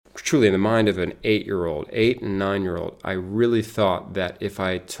truly in the mind of an 8-year-old, 8 and 9-year-old, I really thought that if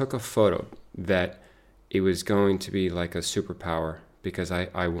I took a photo that it was going to be like a superpower, because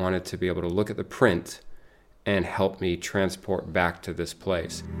I wanted to be able to look at the print and help me transport back to this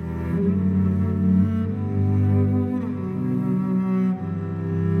place.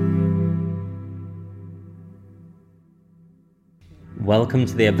 Welcome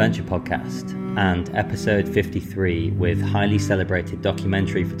to the Adventure Podcast and episode 53 with highly celebrated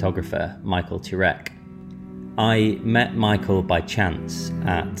documentary photographer Michael Turek. I met Michael by chance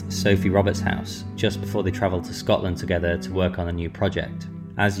at Sophie Roberts' house just before they travelled to Scotland together to work on a new project.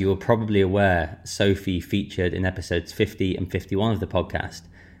 As you are probably aware, Sophie featured in episodes 50 and 51 of the podcast,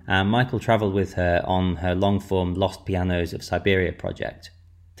 and Michael travelled with her on her long-form Lost Pianos of Siberia project,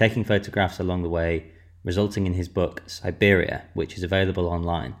 taking photographs along the way, resulting in his book Siberia, which is available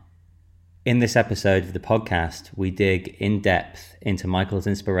online. In this episode of the podcast, we dig in depth into Michael's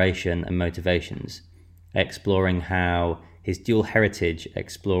inspiration and motivations, exploring how his dual heritage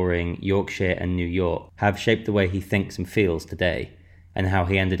exploring Yorkshire and New York have shaped the way he thinks and feels today, and how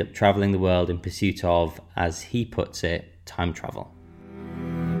he ended up travelling the world in pursuit of, as he puts it, time travel.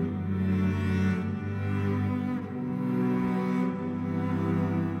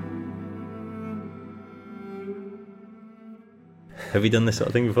 Have you done this sort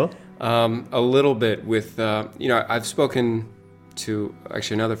of thing before? A little bit with, I've spoken to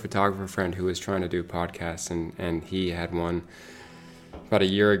actually another photographer friend who was trying to do podcasts, and he had one about a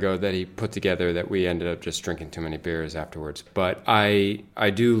year ago that he put together that we ended up just drinking too many beers afterwards. But I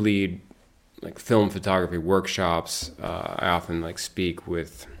do lead like film photography workshops. I often speak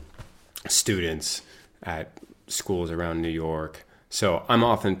with students at schools around New York. So I'm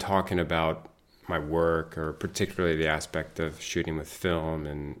often talking about my work, or particularly the aspect of shooting with film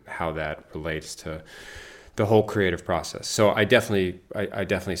and how that relates to the whole creative process. So I definitely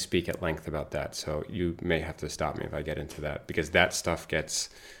speak at length about that. So you may have to stop me if I get into that, because that stuff it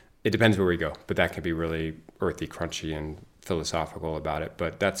depends where we go, but that can be really earthy, crunchy, and philosophical about it.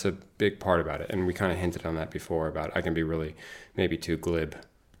 But that's a big part about it. And we kind of hinted on that before about I can be really maybe too glib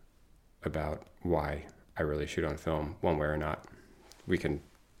about why I really shoot on film one way or not. We can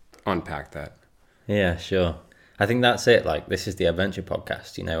unpack that. Yeah, sure. I think that's it. This is the Adventure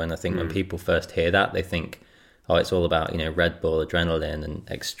Podcast, and I think when people first hear that, they think, oh, it's all about, Red Bull, adrenaline, and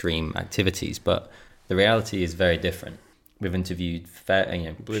extreme activities. But the reality is very different. We've interviewed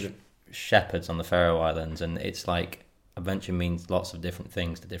shepherds on the Faroe Islands, and it's like adventure means lots of different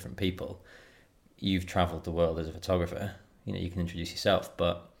things to different people. You've travelled the world as a photographer. You can introduce yourself,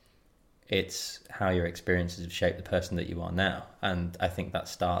 but it's how your experiences have shaped the person that you are now. And I think that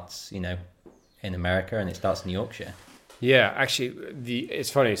starts, in America, and it starts in Yorkshire. Yeah, actually,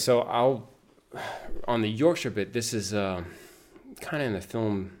 it's funny. So on the Yorkshire bit, this is kind of in the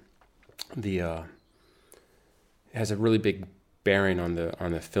film. It has a really big bearing on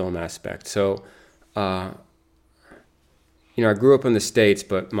the film aspect. So, I grew up in the States,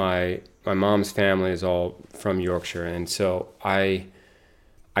 but my mom's family is all from Yorkshire, and so I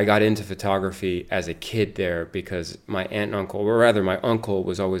got into photography as a kid there because my aunt and uncle, or rather my uncle,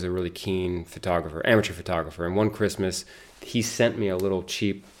 was always a really keen photographer, amateur photographer. And one Christmas, he sent me a little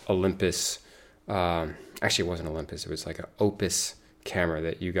cheap Olympus, actually it wasn't Olympus, it was like an Opus camera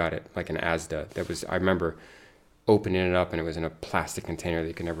that you got at like an Asda. I remember opening it up, and it was in a plastic container that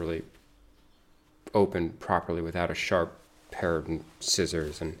you could never really open properly without a sharp pair of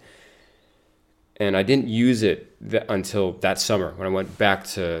scissors. And I didn't use it until that summer when I went back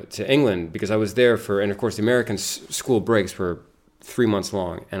to England, because I was there and of course the American school breaks were 3 months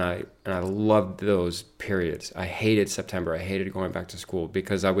long, and I loved those periods. I hated September. I hated going back to school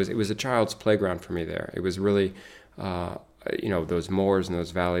because it was a child's playground for me there. It was really, those moors and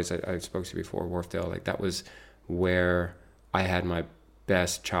those valleys I spoke to before, Wharfdale, that was where I had my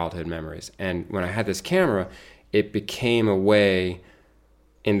best childhood memories. And when I had this camera, it became a way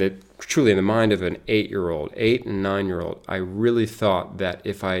truly in the mind of an 8-year-old, 8 and 9-year-old, I really thought that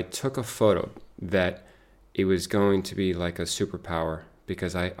if I took a photo that it was going to be like a superpower,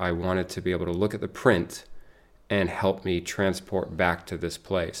 because I wanted to be able to look at the print and help me transport back to this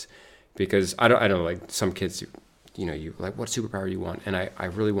place. Because I don't like some kids, you like, what superpower do you want? And I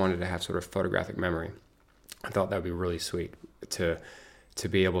really wanted to have sort of photographic memory. I thought that would be really sweet to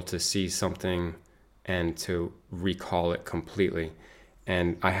be able to see something and to recall it completely.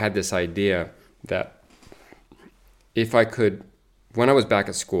 And I had this idea that if I could, when I was back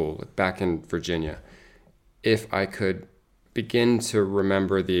at school, back in Virginia, if I could begin to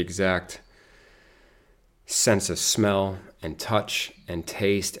remember the exact sense of smell and touch and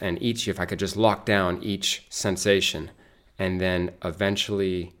taste, and if I could just lock down each sensation, and then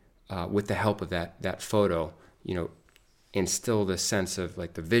eventually with the help of that photo, instill this sense of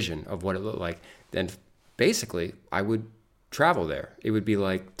like the vision of what it looked like, then basically I would travel there. It would be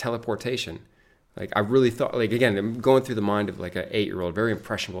like teleportation. Like I really thought, like again, I'm going through the mind of like an 8-year-old, very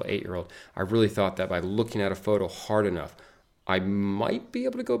impressionable 8-year-old. I really thought that by looking at a photo hard enough, I might be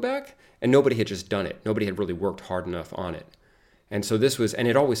able to go back. And nobody had just done it. Nobody had really worked hard enough on it. And so and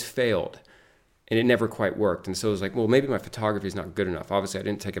it always failed. And it never quite worked. And so it was like, well, maybe my photography is not good enough. Obviously, I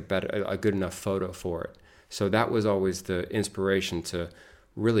didn't take a good enough photo for it. So that was always the inspiration to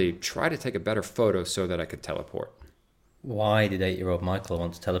really try to take a better photo so that I could teleport. Why did 8-year-old Michael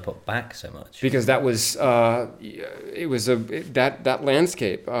want to teleport back so much? Because that was, that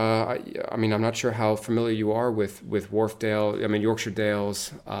landscape. I mean, I'm not sure how familiar you are with Wharfdale, Yorkshire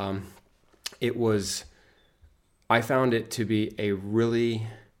Dales. I found it to be a really,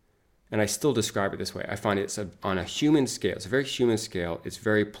 and I still describe it this way, I find it's on a human scale. It's a very human scale. It's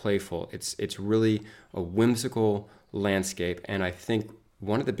very playful. It's really a whimsical landscape. And I think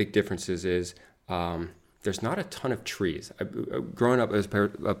one of the big differences is there's not a ton of trees. Growing up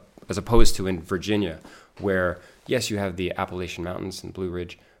as opposed to in Virginia, where, yes, you have the Appalachian Mountains and Blue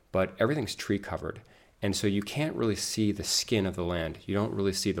Ridge, but everything's tree covered. And so you can't really see the skin of the land. You don't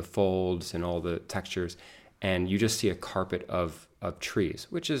really see the folds and all the textures. And you just see a carpet of trees,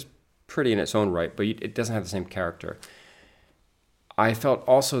 which is pretty in its own right, but it doesn't have the same character. I felt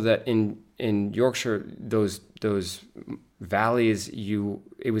also that in Yorkshire, those valleys,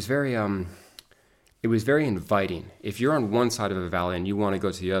 it was very inviting. If you're on one side of a valley and you want to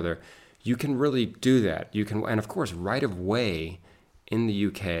go to the other, you can really do that. You can, and of course, right of way in the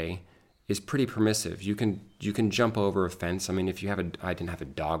UK is pretty permissive. You can jump over a fence. I mean, I didn't have a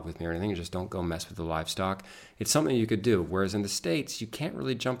dog with me or anything, just don't go mess with the livestock. It's something you could do. Whereas in the States, you can't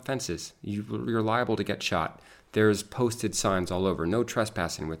really jump fences. You're liable to get shot. There's posted signs all over, no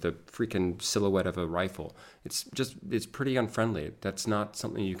trespassing with the freaking silhouette of a rifle. It's pretty unfriendly. That's not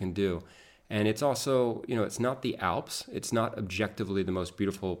something you can do. And it's also, it's not the Alps. It's not objectively the most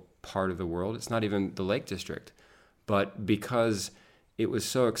beautiful part of the world. It's not even the Lake District. But because it was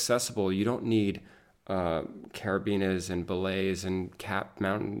so accessible, you don't need carabinas and belays and cap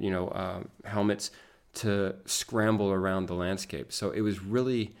mountain, helmets to scramble around the landscape. So it was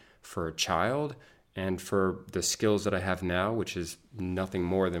really for a child and for the skills that I have now, which is nothing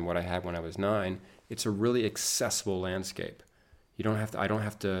more than what I had when I was 9. It's a really accessible landscape. I don't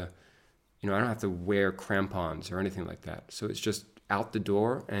have to wear crampons or anything like that. So it's just out the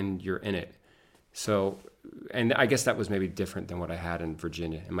door and you're in it. So, and I guess that was maybe different than what I had in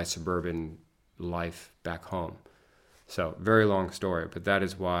Virginia, in my suburban life back home. So, very long story, but that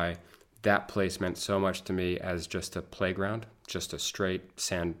is why that place meant so much to me as just a playground, just a straight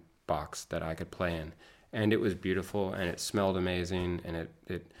sandbox that I could play in. And it was beautiful, and it smelled amazing, and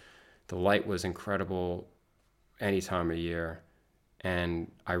the light was incredible any time of year. And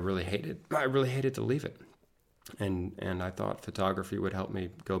I really hated to leave it. And I thought photography would help me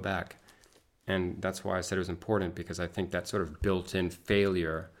go back. And that's why I said it was important, because I think that sort of built-in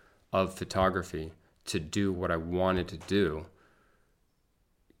failure of photography to do what I wanted to do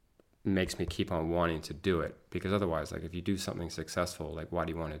makes me keep on wanting to do it. Because otherwise, like if you do something successful, like why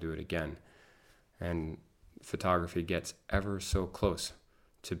do you want to do it again? And photography gets ever so close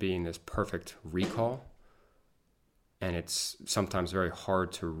to being this perfect recall. And it's sometimes very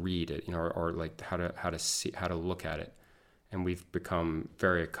hard to read it, or like how to look at it. And we've become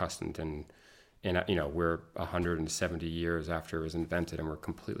very accustomed, and we're 170 years after it was invented, and we're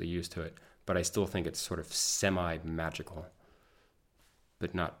completely used to it. But I still think it's sort of semi-magical,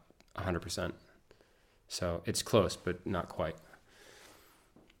 but not 100%. So it's close, but not quite.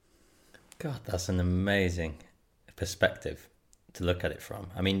 God, that's an amazing perspective to look at it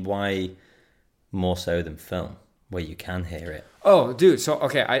from. I mean, why more so than film, where you can hear it? Oh, dude. So,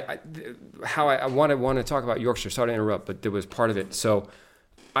 okay. I want to talk about Yorkshire. Sorry to interrupt, but there was part of it. So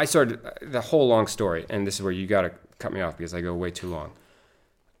I started the whole long story, and this is where you got to cut me off because I go way too long.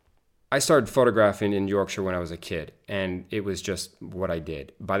 I started photographing in Yorkshire when I was a kid, and it was just what I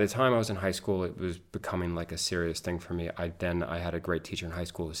did. By the time I was in high school, it was becoming like a serious thing for me. I had a great teacher in high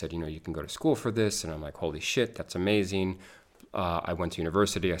school who said, you can go to school for this. And I'm like, holy shit, that's amazing. I went to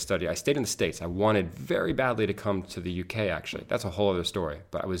university, I studied. I stayed in the States. I wanted very badly to come to the UK, actually. That's a whole other story.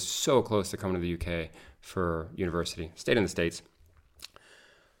 But I was so close to coming to the UK for university. Stayed in the States.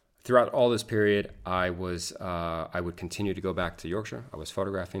 Throughout all this period, I would continue to go back to Yorkshire. I was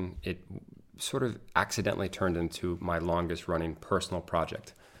photographing. It sort of accidentally turned into my longest running personal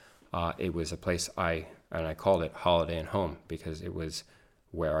project. It was a place I called it Holiday and Home, because it was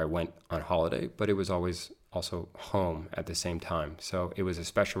where I went on holiday, but it was always also home at the same time. So it was a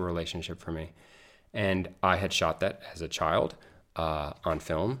special relationship for me. And I had shot that as a child on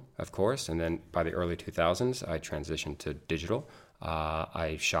film, of course. And then by the early 2000s, I transitioned to digital.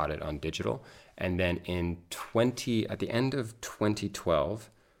 I shot it on digital. And then at the end of 2012,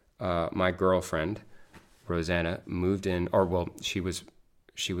 my girlfriend, Rosanna, moved in, she was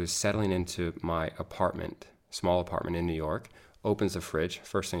settling into my apartment, small apartment in New York, opens the fridge,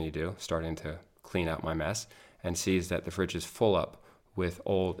 first thing you do, starting to clean out my mess, and sees that the fridge is full up with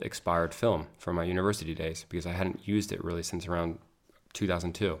old expired film from my university days, because I hadn't used it really since around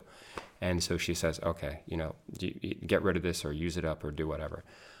 2002. And so she says, okay, get rid of this or use it up or do whatever.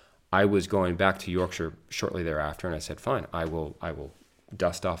 I was going back to Yorkshire shortly thereafter, and I said, fine, I will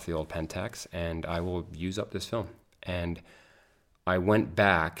dust off the old Pentax and I will use up this film. And I went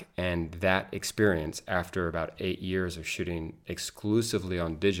back, and that experience, after about 8 years of shooting exclusively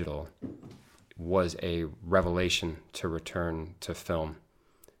on digital, was a revelation to return to film.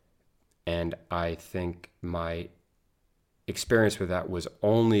 And I think my experience with that was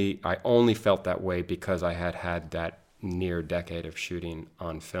I only felt that way because I had that near decade of shooting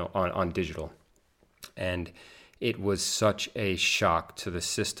on film, on digital. And it was such a shock to the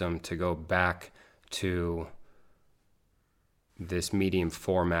system to go back to this medium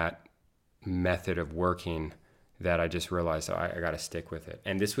format method of working, that I just realized I got to stick with it.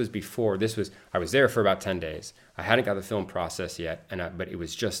 And I was there for about 10 days. I hadn't got the film process yet, but it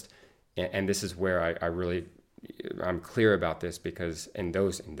was just, and this is where I'm clear about this, because in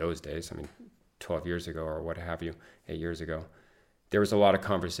those days, 12 years ago or what have you, 8 years ago, there was a lot of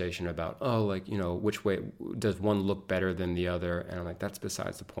conversation about, which way does one look better than the other? And I'm like, that's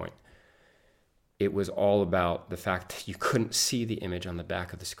besides the point. It was all about the fact that you couldn't see the image on the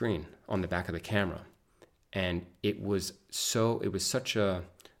back of the screen, on the back of the camera. And it was such an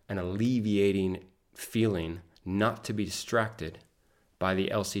alleviating feeling not to be distracted by the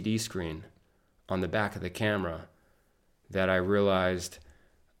LCD screen on the back of the camera, that I realized,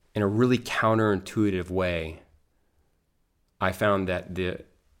 in a really counterintuitive way, I found that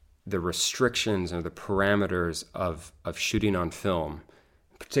the restrictions or the parameters of shooting on film,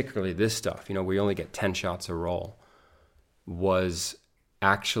 particularly this stuff, we only get 10 shots a roll, was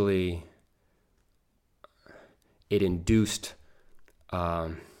actually, it induced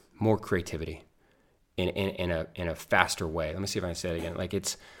more creativity in a faster way. Let me see if I can say it again. Like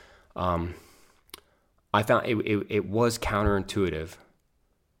it's, I found it was counterintuitive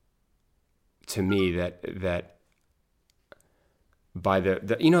to me that by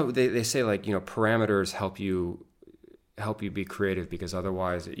they say, like, parameters help you be creative, because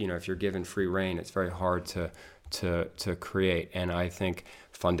otherwise, if you're given free rein, it's very hard to create. And I think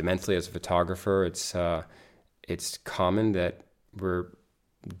fundamentally, as a photographer, it's common that we're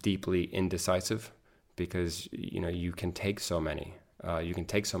deeply indecisive, because you can take so many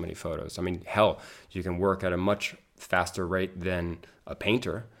photos. Hell, you can work at a much faster rate than a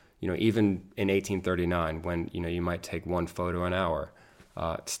painter. Even in 1839, when you might take one photo an hour,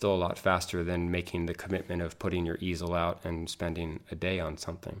 it's still a lot faster than making the commitment of putting your easel out and spending a day on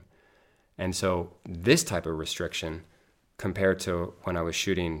something. And so this type of restriction, compared to when I was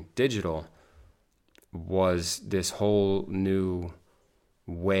shooting digital, was this whole new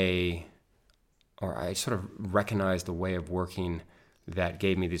way, or I sort of recognized the way of working that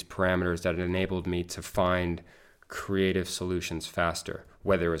gave me these parameters that enabled me to find creative solutions faster,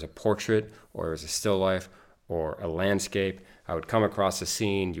 whether it was a portrait or it was a still life or a landscape. I would come across a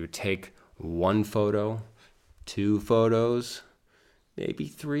scene, you would take one photo, 2 photos, maybe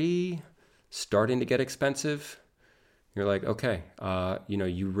 3, starting to get expensive. You're like, okay,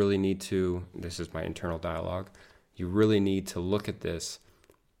 you really need to, this is my internal dialogue, you really need to look at this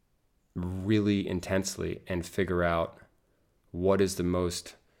really intensely and figure out what is the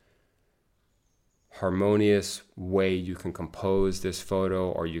most harmonious way you can compose this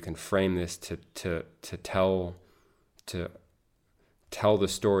photo, or you can frame this to tell the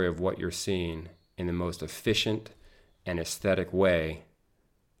story of what you're seeing in the most efficient and aesthetic way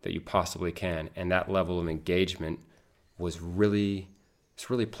that you possibly can. And that level of engagement was really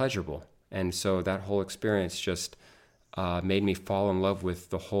pleasurable. And so that whole experience just made me fall in love with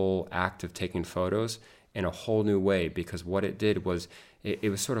the whole act of taking photos in a whole new way, because what it did was it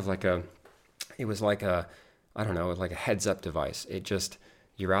was sort of like a heads up device.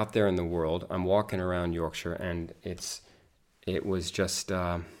 You're out there in the world. I'm walking around Yorkshire, and it was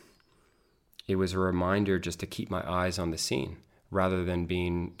a reminder just to keep my eyes on the scene, rather than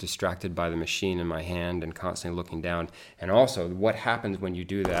being distracted by the machine in my hand and constantly looking down. And also, what happens when you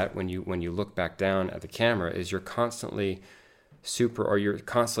do that, when you look back down at the camera, is you're constantly or you're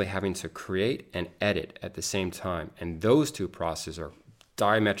constantly having to create and edit at the same time. And those two processes are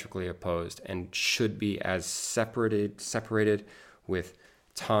diametrically opposed and should be as separated with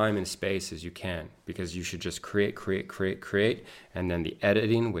time and space as you can, because you should just create, and then the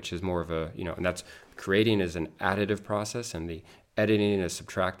editing, which is more of a, and that's, creating is an additive process and the editing is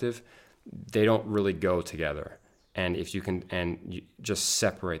subtractive. They don't really go together. And if you can, and you just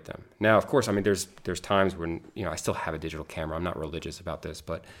separate them. Now, of course, I mean, there's times when, I still have a digital camera. I'm not religious about this,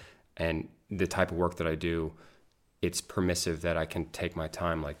 and the type of work that I do, it's permissive that I can take my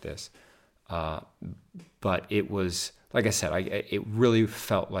time like this. But it was, like I said, it really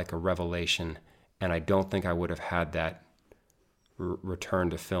felt like a revelation, and I don't think I would have had that return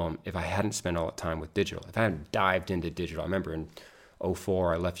to film if I hadn't spent all that time with digital. If I hadn't dived into digital. I remember in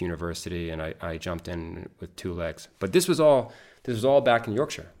 2004 I left university and I jumped in with two legs. But this was all back in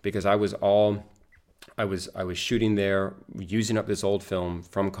Yorkshire, because I was shooting there, using up this old film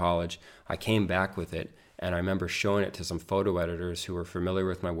from college. I came back with it, and I remember showing it to some photo editors who were familiar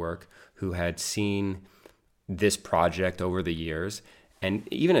with my work, who had seen this project over the years. And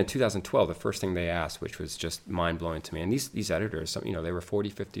even in 2012, the first thing they asked, which was just mind-blowing to me, and these editors, they were 40,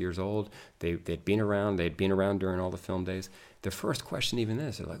 50 years old. They'd been around during all the film days. The first question even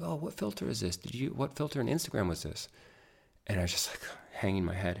is, they're like, oh, what filter is this? What filter in Instagram was this? And I was just like hanging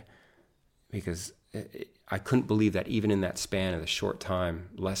my head, because I couldn't believe that even in that span of the short time,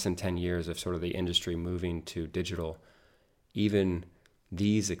 less than 10 years of sort of the industry moving to digital, even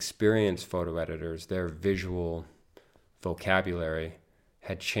these experienced photo editors, their visual vocabulary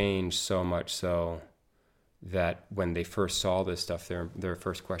had changed so much so that when they first saw this stuff, their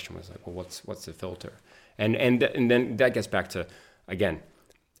first question was like, well, what's the filter? And then that gets back to, again,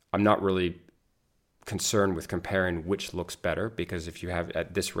 I'm not really concerned with comparing which looks better, because if you have,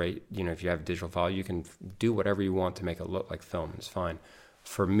 at this rate, if you have a digital file, you can do whatever you want to make it look like film. It's fine.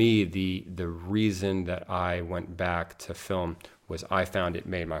 For me, the reason that I went back to film was I found it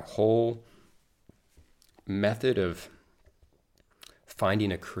made my whole method of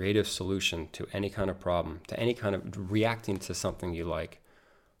finding a creative solution to any kind of problem, to any kind of reacting to something you like,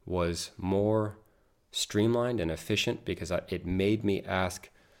 was more streamlined and efficient, because it made me ask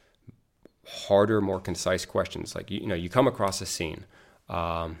harder, more concise questions. Like, you come across a scene,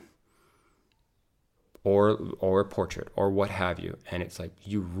 or a portrait, or what have you, and it's like,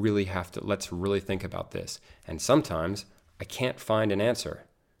 you really have to, let's really think about this. And sometimes I can't find an answer.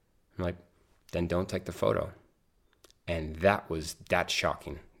 I'm like, then don't take the photo. And that's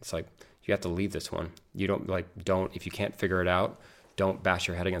shocking. It's like, you have to leave this one. You don't, if you can't figure it out, don't bash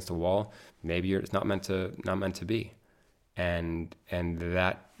your head against the wall. Maybe it's not meant to be. And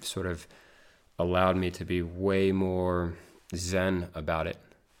that sort of allowed me to be way more zen about it,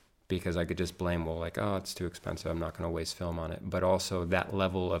 because I could just blame, oh, it's too expensive, I'm not going to waste film on it. But also that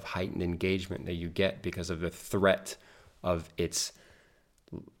level of heightened engagement that you get because of the threat of its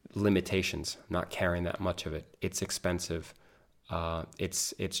limitations, not carrying that much of it. It's expensive.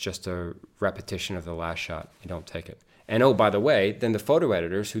 It's just a repetition of the last shot. You don't take it. And oh, by the way, then the photo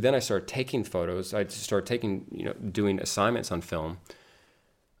editors, who then I started taking photos, I started taking, doing assignments on film.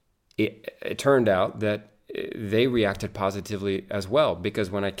 It turned out that they reacted positively as well,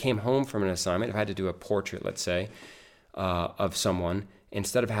 because when I came home from an assignment, if I had to do a portrait, let's say, of someone,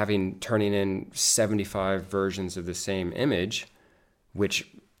 instead of turning in 75 versions of the same image,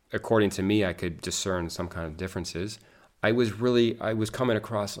 which according to me, I could discern some kind of differences, I was coming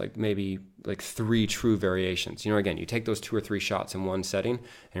across maybe 3 true variations. Again, you take those 2 or 3 shots in one setting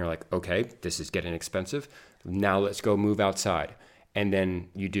and you're like, okay, this is getting expensive. Now let's go move outside. And then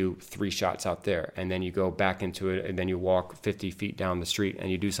you do 3 shots out there, and then you go back into it, and then you walk 50 feet down the street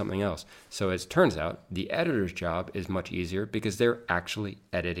and you do something else. So as it turns out, the editor's job is much easier, because they're actually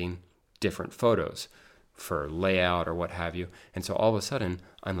editing different photos for layout or what have you. And so all of a sudden,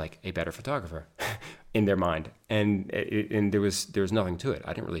 I'm like a better photographer in their mind. And there was nothing to it.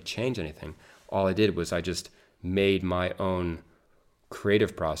 I didn't really change anything. All I did was I just made my own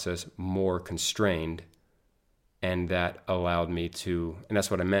creative process more constrained, and that allowed me to, and that's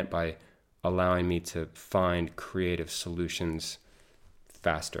what I meant by allowing me to find creative solutions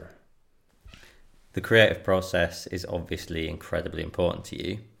faster. The creative process is obviously incredibly important to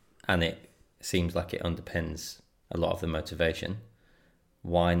you, and it seems like it underpins a lot of the motivation.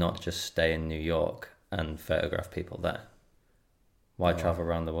 Why not just stay in New York and photograph people there? Why travel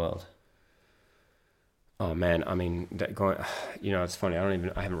around the world? Oh man, I mean, it's funny.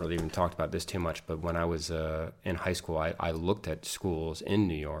 I haven't really even talked about this too much. But when I was in high school, I looked at schools in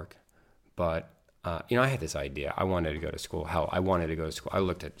New York. But I had this idea. I wanted to go to school. Hell, I wanted to go to school. I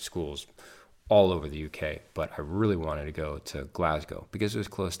looked at schools all over the UK, but I really wanted to go to Glasgow because it was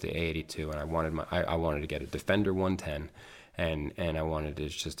close to A82, and I wanted to get a Defender 110, and I wanted to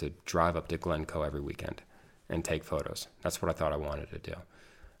just to drive up to Glencoe every weekend and take photos. That's what I thought I wanted to do.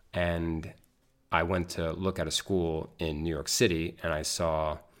 And I went to look at a school in New York City, and I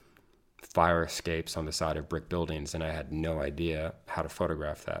saw fire escapes on the side of brick buildings, and I had no idea how to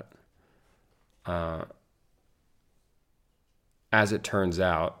photograph that. As it turns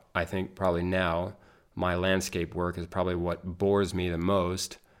out, I think probably now my landscape work is probably what bores me the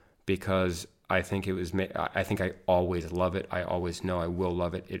most, because I think I always love it. I always know I will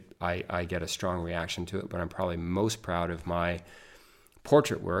love it. I get a strong reaction to it, but I'm probably most proud of my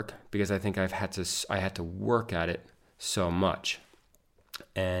portrait work because I think I had to work at it so much.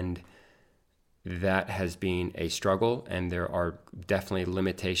 And that has been a struggle, and there are definitely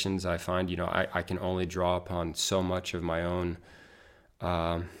limitations I find. I can only draw upon so much of my own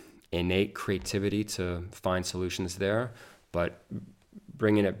innate creativity to find solutions there. But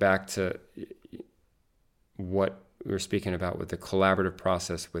bringing it back to what we were speaking about with the collaborative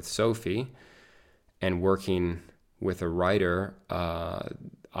process with Sophie and working with a writer,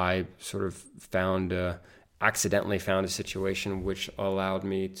 I sort of accidentally found a situation which allowed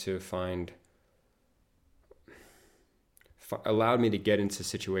me to get into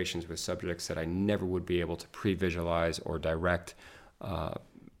situations with subjects that I never would be able to pre-visualize or direct,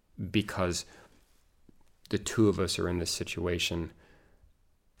 because the two of us are in this situation.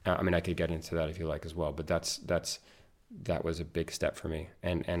 I mean, I could get into that if you like as well, but that was a big step for me.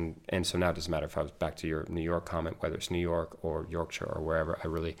 And so now it doesn't matter if I was back to your New York comment, whether it's New York or Yorkshire or wherever,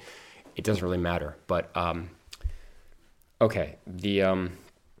 it doesn't really matter. But, okay. The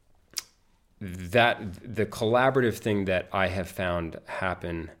collaborative thing that I have found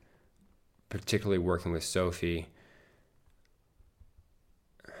happen, particularly working with Sophie,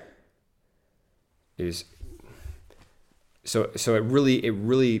 is so it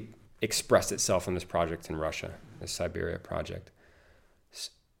really expressed itself in this project in Russia, this Siberia project.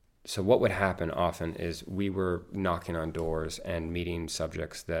 So what would happen often is we were knocking on doors and meeting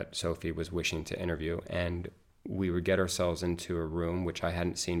subjects that Sophie was wishing to interview, and we would get ourselves into a room which I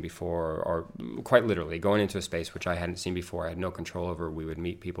hadn't seen before, or quite literally going into a space which I hadn't seen before. I had no control over. We would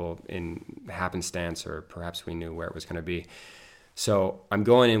meet people in happenstance, or perhaps we knew where it was going to be. So I'm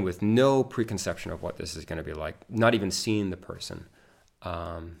going in with no preconception of what this is going to be like, not even seeing the person.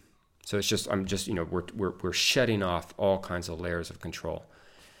 So we're shedding off all kinds of layers of control.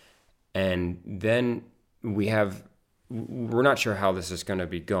 And then we're not sure how this is going to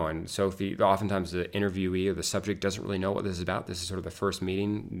be going. Sophie, oftentimes the interviewee or the subject doesn't really know what this is about. This is sort of the first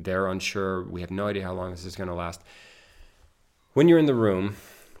meeting. They're unsure. We have no idea how long this is going to last. When you're in the room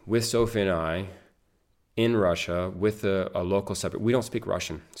with Sophie and I in Russia with a local subject, we don't speak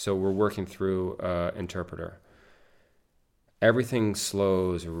Russian, so we're working through an interpreter. Everything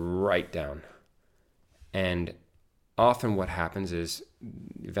slows right down. And often what happens is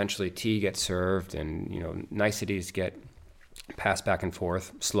eventually tea gets served and, niceties get passed back and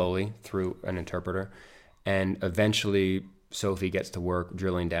forth slowly through an interpreter. And eventually Sophie gets to work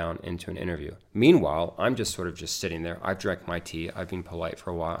drilling down into an interview. Meanwhile, I'm just sitting there. I've drank my tea. I've been polite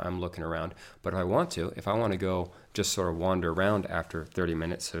for a while. I'm looking around. But if I want to go just sort of wander around after 30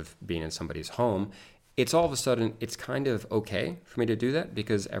 minutes of being in somebody's home, it's all of a sudden, it's kind of okay for me to do that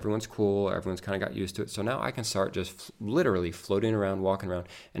because everyone's cool. Everyone's kind of got used to it. So now I can start just literally floating around, walking around,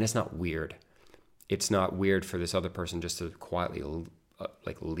 and it's not weird. It's not weird for this other person just to quietly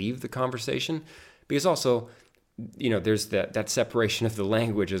leave the conversation, because also, there's that separation of the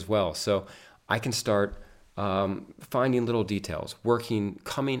language as well. So I can start finding little details,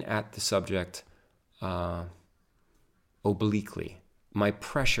 coming at the subject obliquely. My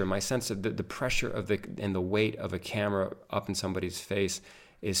sense of the pressure and the weight of a camera up in somebody's face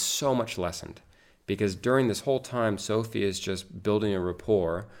is so much lessened, because during this whole time, Sophie is just building a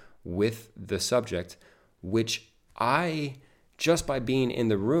rapport with the subject, which just by being in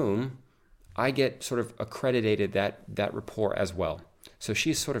the room, I get sort of accredited that rapport as well. So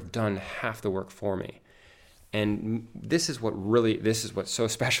she's sort of done half the work for me. And this is what's so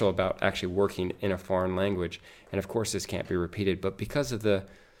special about actually working in a foreign language. And of course, this can't be repeated, but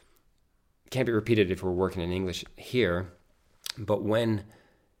can't be repeated if we're working in English here. But when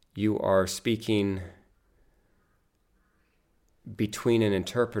you are speaking between an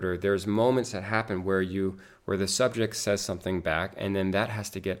interpreter, there's moments that happen where the subject says something back, and then that has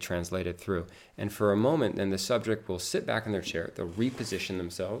to get translated through. And for a moment, then the subject will sit back in their chair, they'll reposition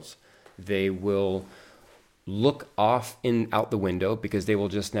themselves, they will look out the window, because they will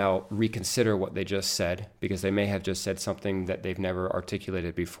just now reconsider what they just said, because they may have just said something that they've never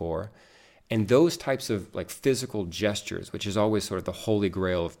articulated before. And those types of like physical gestures, which is always sort of the holy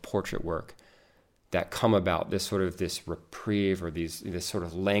grail of portrait work, that come about, this reprieve or this sort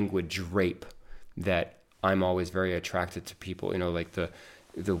of languid drape that I'm always very attracted to people, like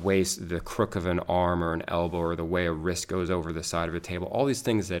the waist, the crook of an arm or an elbow, or the way a wrist goes over the side of a table, all these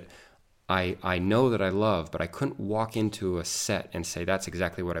things that I know that I love, but I couldn't walk into a set and say that's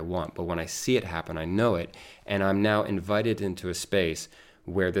exactly what I want. But when I see it happen, I know it, and I'm now invited into a space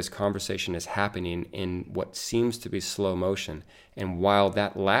where this conversation is happening in what seems to be slow motion. And while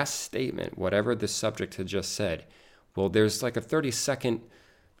that last statement, whatever the subject had just said, well, there's like a 30-second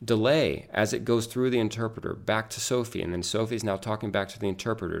delay as it goes through the interpreter back to Sophie, and then Sophie's now talking back to the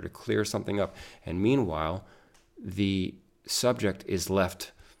interpreter to clear something up. And meanwhile, the subject is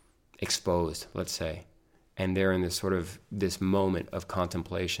left exposed, let's say, and they're in this moment of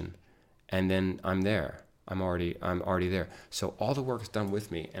contemplation. And then I'm there. I'm already there. So all the work is done with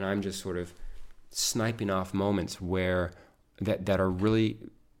me, and I'm just sort of sniping off moments where that are really,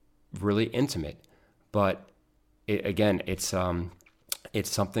 really intimate. But it's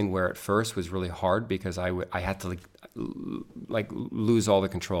something where at first was really hard because I had to like lose all the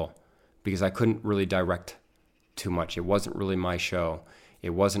control because I couldn't really direct too much. It wasn't really my show.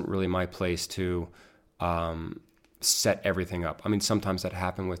 It wasn't really my place to set everything up. I mean, sometimes that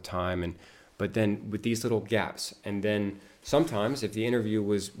happened with time, but then with these little gaps, and then sometimes if the interview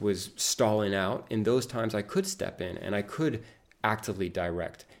was stalling out, in those times I could step in and I could actively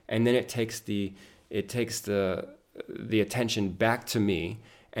direct, and then it takes the attention back to me,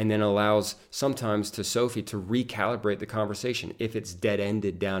 and then allows sometimes to Sophie to recalibrate the conversation if it's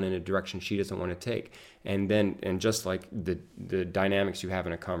dead-ended down in a direction she doesn't want to take. And just like the dynamics you have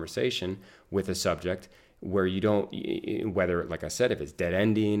in a conversation with a subject, where you don't, whether, like I said, if it's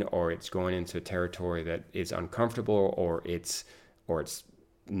dead-ending or it's going into a territory that is uncomfortable, or it's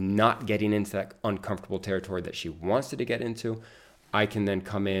not getting into that uncomfortable territory that she wants it to get into, I can then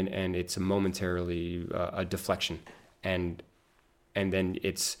come in and it's momentarily a deflection, and then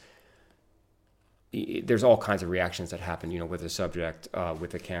there's all kinds of reactions that happen, with a subject,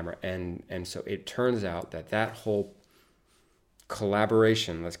 with the camera, and so it turns out that whole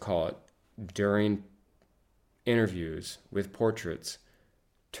collaboration, let's call it, during interviews with portraits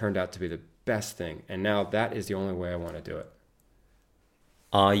turned out to be the best thing, and now that is the only way I want to do it.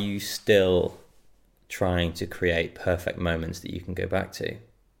 Are you still trying to create perfect moments that you can go back to?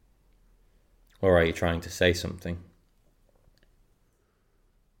 Or are you trying to say something?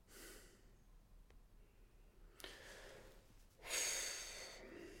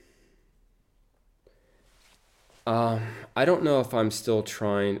 I don't know if I'm still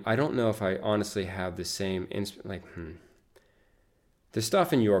trying. I don't know if I honestly have the same, the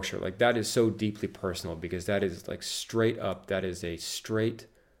stuff in Yorkshire, like that is so deeply personal because that is like straight up, that is a straight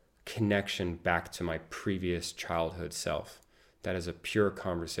connection back to my previous childhood self. That is a pure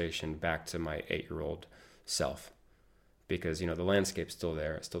conversation back to my 8-year-old self, because the landscape's still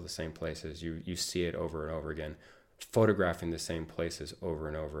there. It's still the same places. You see it over and over again. Photographing the same places over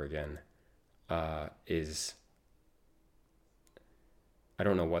and over again is, I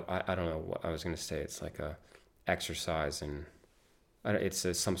don't know what I was going to say. It's like a exercise, and it's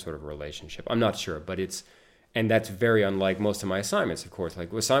some sort of relationship. I'm not sure, but and that's very unlike most of my assignments, of course.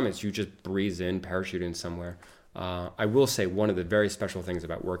 Like with assignments, you just breeze in, parachute in somewhere. I will say one of the very special things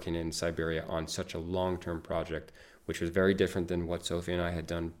about working in Siberia on such a long-term project, which was very different than what Sophie and I had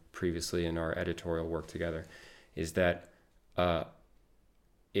done previously in our editorial work together, is that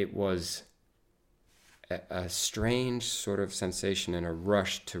it was a strange sort of sensation and a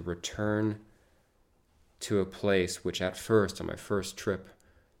rush to return to a place which at first, on my first trip,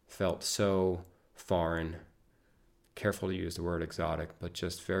 felt so foreign. Careful to use the word exotic, but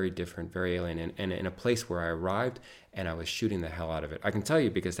just very different, very alien, and in a place where I arrived and I was shooting the hell out of it. I can tell you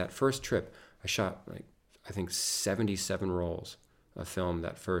because that first trip, I shot I think 77 rolls of film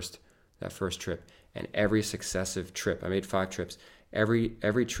that first trip, and every successive trip, I made 5 trips.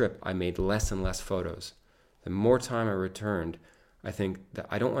 Every trip, I made less and less photos. The more time I returned, I think that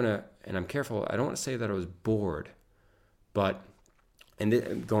I don't want to, and I'm careful, I don't want to say that I was bored, but,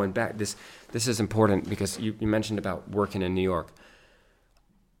 and going back, this is important because you mentioned about working in New York.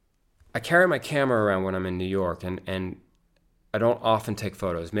 I carry my camera around when I'm in New York, and I don't often take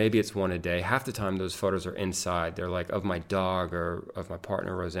photos. Maybe it's one a day. Half the time those photos are inside. They're like of my dog or of my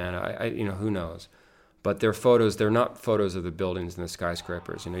partner, Rosanna. I who knows? But they're not photos of the buildings and the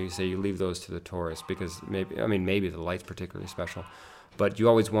skyscrapers. You say you leave those to the tourists because maybe the light's particularly special. But you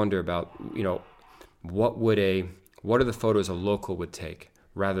always wonder about, what are the photos a local would take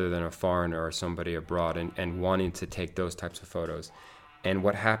rather than a foreigner or somebody abroad, and wanting to take those types of photos. And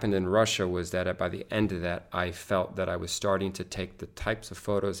what happened in Russia was that by the end of that, I felt that I was starting to take the types of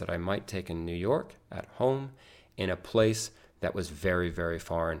photos that I might take in New York, at home, in a place that was very, very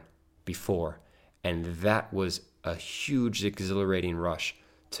foreign before. And that was a huge, exhilarating rush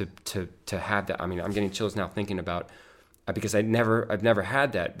to have that. I mean, I'm getting chills now thinking about, because I've never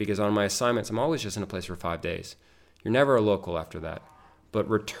had that, because on my assignments, I'm always just in a place for 5 days. You're never a local after that. But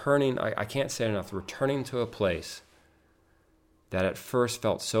returning, I can't say it enough, returning to a place that at first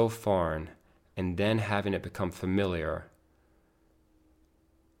felt so foreign, and then having it become familiar,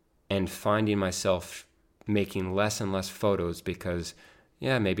 and finding myself making less and less photos because,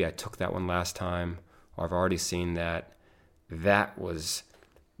 yeah, maybe I took that one last time, or I've already seen that. That was,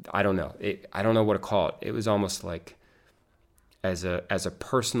 I don't know. I don't know what to call it. It was almost like as a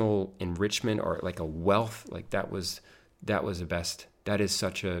personal enrichment, or like a wealth. Like that was the best. That is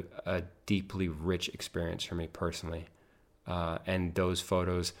such a deeply rich experience for me personally. And those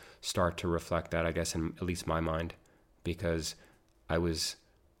photos start to reflect that, I guess, in at least my mind, because I was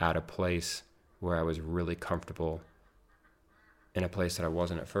at a place where I was really comfortable in a place that I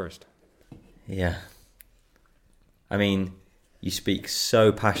wasn't at first. Yeah. I mean, you speak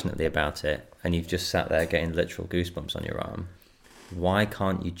so passionately about it, and you've just sat there getting literal goosebumps on your arm. Why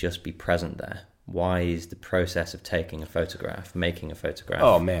can't you just be present there? Why is the process of taking a photograph, making a photograph?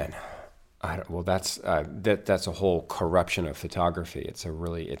 Oh, man. That's a whole corruption of photography. It's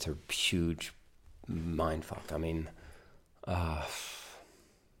a huge mindfuck. I mean,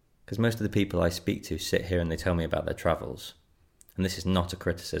 because most of the people I speak to sit here and they tell me about their travels, and this is not a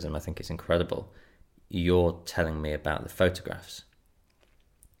criticism. I think it's incredible. You're telling me about the photographs.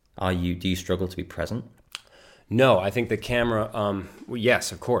 Do you struggle to be present? No, I think the camera,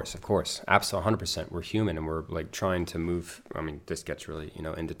 yes, of course, absolutely, 100%. We're human, and we're like trying to move. I mean, this gets really,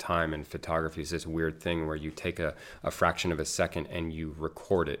 into time, and photography is this weird thing where you take a fraction of a second and you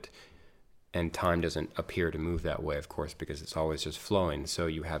record it, and time doesn't appear to move that way, of course, because it's always just flowing. So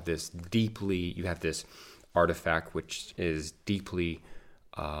you have this artifact which is deeply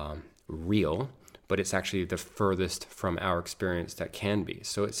real, but it's actually the furthest from our experience that can be.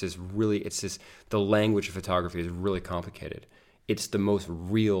 So the language of photography is really complicated. It's the most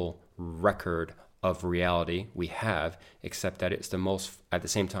real record of reality we have, except that it's the most, at the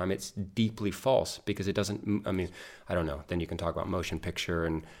same time, it's deeply false, because it doesn't, I mean, I don't know. Then you can talk about motion picture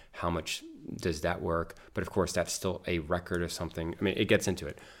and how much does that work. But of course, that's still a record of something. I mean, it gets into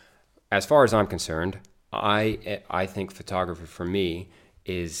it. As far as I'm concerned, I think photography for me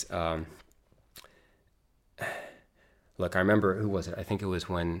is, look, I remember, who was it? I think it was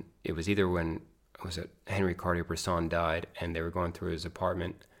when Henry Cartier-Bresson died, and they were going through his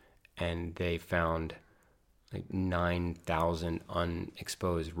apartment, and they found like 9,000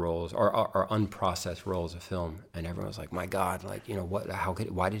 unexposed rolls or unprocessed rolls of film, and everyone was like, "My God, like,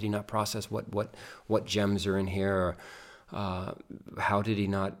 why did he not process what gems are in here? Or, why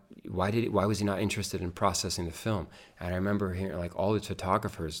was he not interested in processing the film?" And I remember hearing, like, all the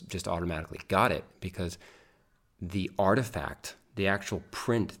photographers just automatically got it, because the artifact, the actual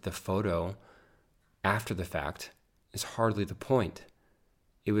print, the photo after the fact, is hardly the point.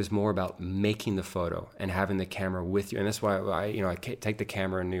 It was more about making the photo and having the camera with you. And that's why I take the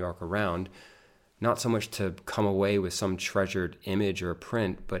camera in New York around, not so much to come away with some treasured image or a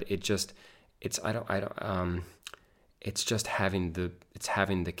print, but it's just having the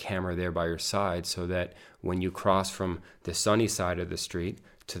camera there by your side, so that when you cross from the sunny side of the street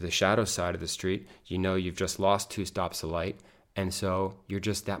to the shadow side of the street, you've just lost 2 stops of light, and so you're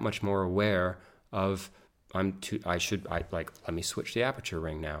just that much more aware of, let me switch the aperture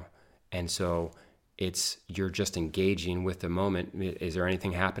ring now. And so you're just engaging with the moment. Is there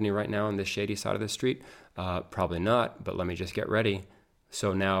anything happening right now on this shady side of the street? Probably not, but let me just get ready.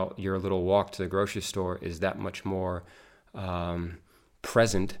 So now your little walk to the grocery store is that much more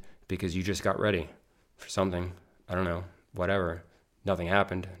present, because you just got ready for something. I don't know, whatever. Nothing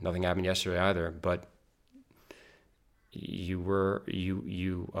happened yesterday either, but you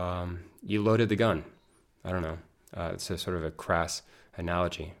loaded the gun. I don't know. It's a sort of a crass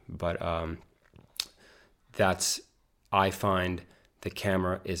analogy, but I find the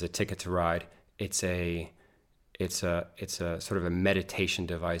camera is a ticket to ride. It's a sort of a meditation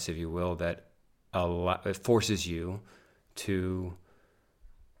device, if you will, that it forces you to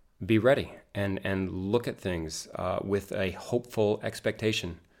be ready and look at things with a hopeful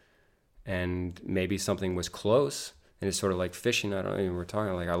expectation. And maybe something was close, and it's sort of like fishing. We're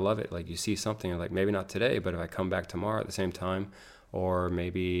talking, like, I love it. Like, you see something, like, maybe not today, but if I come back tomorrow at the same time, or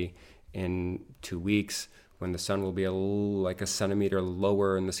maybe in 2 weeks when the sun will be like a centimeter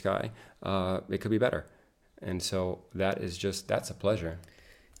lower in the sky, it could be better. And so that's a pleasure.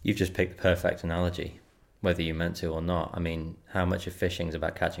 You've just picked the perfect analogy, whether you meant to or not. I mean, how much of fishing is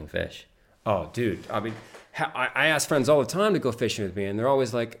about catching fish? Oh, dude. I mean, I ask friends all the time to go fishing with me, and they're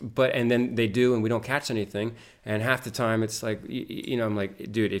always like, and then they do, and we don't catch anything. And half the time it's like, I'm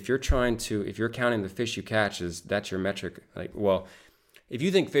like, dude, if you're counting the fish you catch, that's your metric. Like, well, if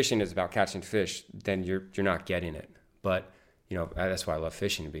you think fishing is about catching fish, then you're not getting it. But, that's why I love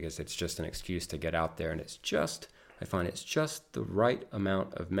fishing, because it's just an excuse to get out there. And I find it's just the right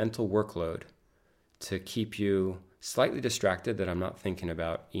amount of mental workload to keep you slightly distracted, that I'm not thinking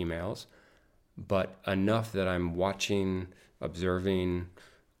about emails, but enough that I'm watching, observing,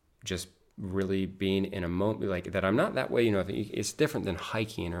 just really being in a moment, like that I'm not that way. It's different than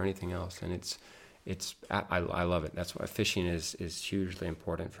hiking or anything else. And I love it. That's why fishing is hugely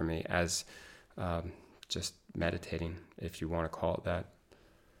important for me, as just meditating, if you want to call it that.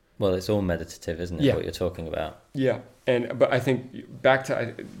 Well, it's all meditative, isn't it? Yeah. What you're talking about. Yeah. But I think back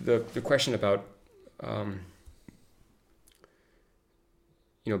to the question about,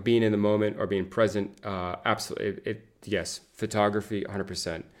 being in the moment or being present, absolutely. Yes, photography,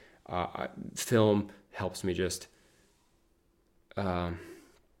 100%. Film helps me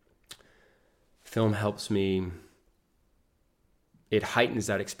film helps me. It heightens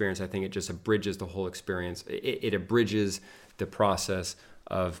that experience. I think it just abridges the whole experience. It abridges the process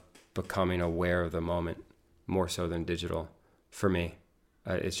of becoming aware of the moment more so than digital for me.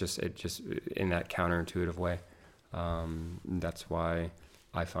 It's just in that counterintuitive way. That's why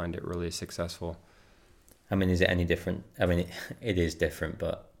I find it really successful. I mean, is it any different? I mean, it is different,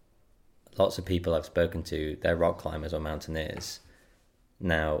 but lots of people I've spoken to, they're rock climbers or mountaineers.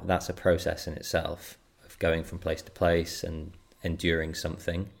 Now, that's a process in itself of going from place to place and enduring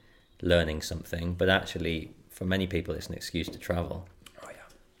something, learning something. But actually, for many people, it's an excuse to travel. Oh, yeah.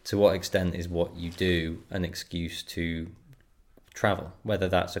 To what extent is what you do an excuse to travel? Whether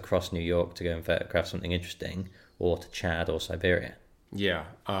that's across New York to go and photograph something interesting, or to Chad or Siberia. Yeah,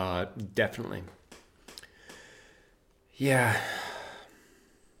 definitely. Yeah.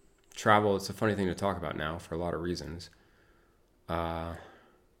 Travel, it's a funny thing to talk about now for a lot of reasons.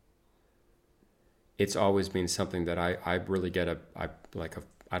 It's always been something that I really get I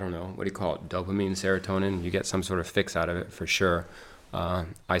don't know, what do you call it? Dopamine, serotonin. You get some sort of fix out of it for sure.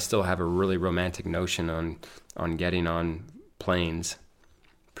 I still have a really romantic notion on getting on planes,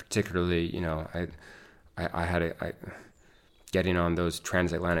 particularly, getting on those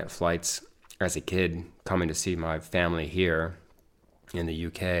transatlantic flights as a kid, coming to see my family here in the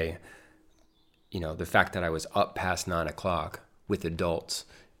UK. The fact that I was up past 9 o'clock with adults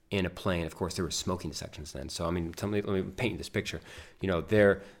in a plane. Of course, there were smoking sections then. So, I mean, let me paint you this picture.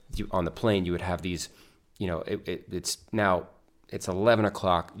 On the plane, you would have these, it's 11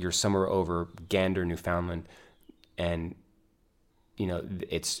 o'clock. You're somewhere over Gander, Newfoundland, and,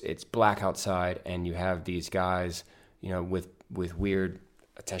 it's black outside, and you have these guys, with weird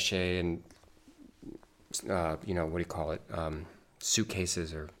attaché and, what do you call it?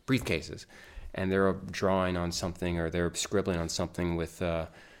 Suitcases or briefcases. And they're drawing on something, or they're scribbling on something with, a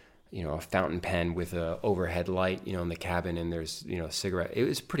fountain pen with a overhead light, in the cabin, and there's, a cigarette. It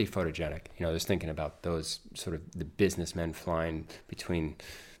was pretty photogenic. Just thinking about those sort of the businessmen flying between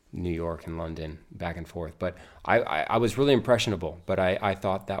New York and London back and forth. But I was really impressionable, but I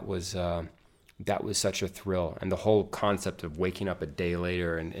thought that was such a thrill. And the whole concept of waking up a day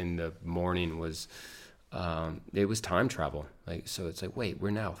later and in the morning was, it was time travel. So it's like, wait,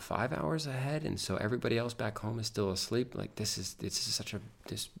 we're now 5 hours ahead, and so everybody else back home is still asleep.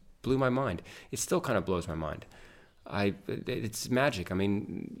 This blew my mind. It still kind of blows my mind. It's magic. I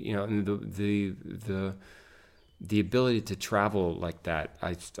mean, and the ability to travel like that,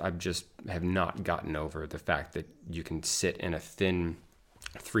 I just have not gotten over the fact that you can sit in a thin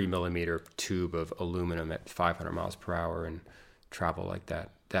 3mm tube of aluminum at 500 miles per hour and travel like that.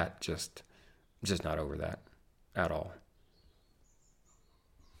 That just not over that at all.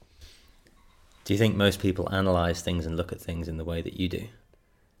 Do you think most people analyze things and look at things in the way that you do?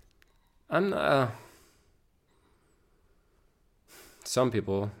 Some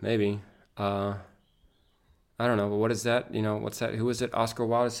people, maybe. I don't know, but what is that? What's that? Who was it? Oscar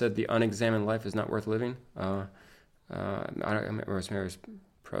Wilde said, "The unexamined life is not worth living." I don't remember, it was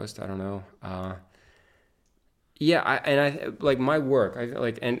Proust. I don't know. I like my work. I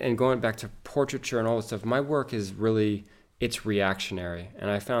like, and going back to portraiture and all this stuff. My work is really, it's reactionary, and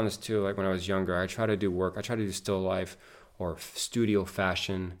I found this too. Like when I was younger, I try to do still life or studio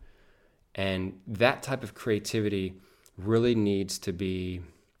fashion, and that type of creativity really needs to be.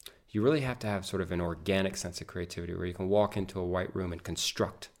 You really have to have sort of an organic sense of creativity where you can walk into a white room and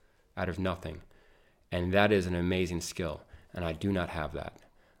construct out of nothing. And that is an amazing skill. And I do not have that.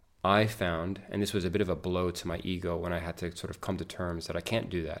 I found, and this was a bit of a blow to my ego when I had to sort of come to terms that I can't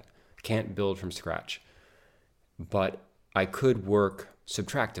do that. I can't build from scratch. But I could work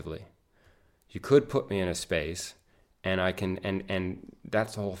subtractively. You could put me in a space, and I can, and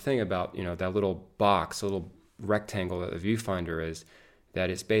that's the whole thing about, that little box, little rectangle that the viewfinder is, that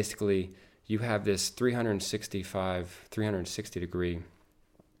it's basically, you have this 360 degree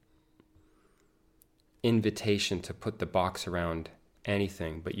invitation to put the box around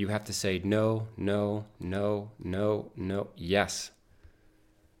anything, but you have to say no, no, no, no, no, yes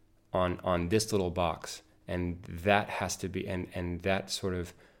on this little box. And that has to be, and that sort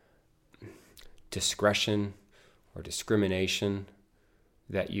of discretion or discrimination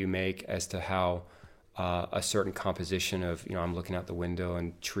that you make as to how a certain composition of, I'm looking out the window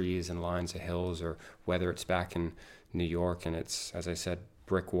and trees and lines of hills, or whether it's back in New York and it's, as I said,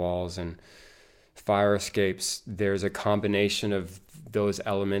 brick walls and fire escapes, there's a combination of those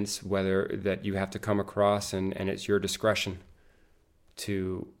elements, whether that you have to come across, and it's your discretion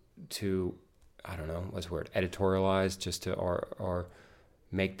to I don't know, what's the word, editorialize, just to, or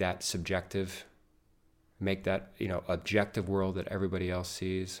make that subjective, make that, objective world that everybody else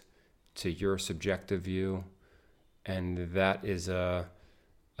sees to your subjective view. And that is to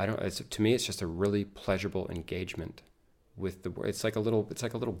me, it's just a really pleasurable engagement with it's like a little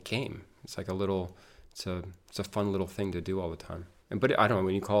game. It's a fun little thing to do all the time. But I don't know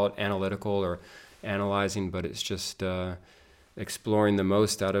when you call it analytical or analyzing, but it's just exploring the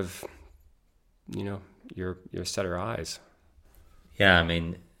most out of, your set of eyes. Yeah, I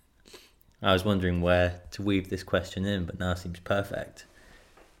mean, I was wondering where to weave this question in, but now seems perfect.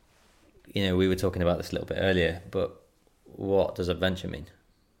 We were talking about this a little bit earlier, but what does adventure mean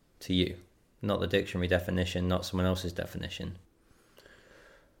to you? Not the dictionary definition, not someone else's definition.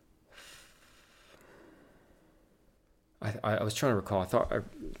 I was trying to recall. I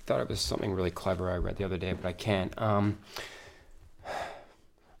thought it was something really clever I read the other day, but I can't.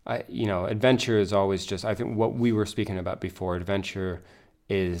 Adventure is always just, I think what we were speaking about before, adventure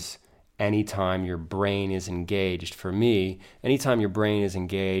is anytime your brain is engaged. For me, anytime your brain is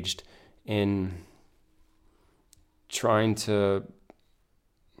engaged in trying to,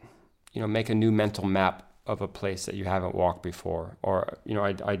 make a new mental map of a place that you haven't walked before. Or,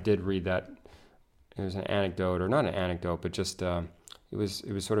 I did read that it was an anecdote, or not an anecdote, but just, it was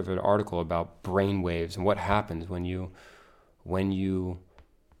sort of an article about brain waves and what happens when you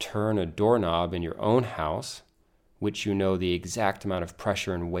turn a doorknob in your own house, which the exact amount of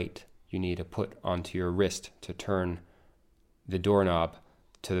pressure and weight you need to put onto your wrist to turn the doorknob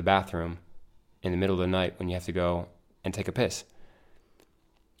to the bathroom in the middle of the night when you have to go and take a piss.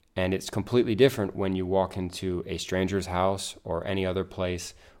 And it's completely different when you walk into a stranger's house or any other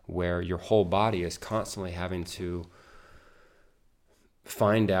place where your whole body is constantly having to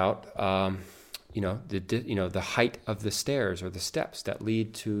find out the height of the stairs or the steps that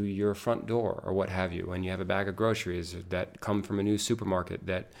lead to your front door or what have you. When you have a bag of groceries that come from a new supermarket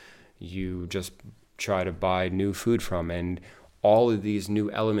that you just try to buy new food from, and all of these new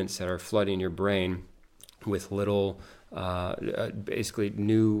elements that are flooding your brain with little, basically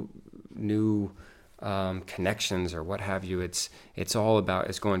new connections or what have you. It's all about,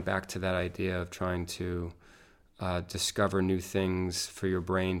 it's going back to that idea of trying to discover new things for your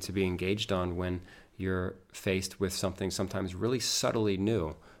brain to be engaged on when you're faced with something sometimes really subtly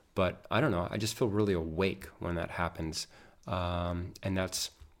new. But I don't know, I just feel really awake when that happens. And that's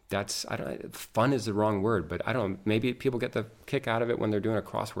I don't, fun is the wrong word, but I don't, maybe people get the kick out of it when they're doing a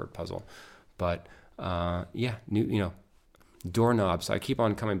crossword puzzle. But doorknobs, I keep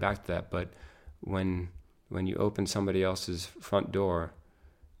on coming back to that, but when you open somebody else's front door,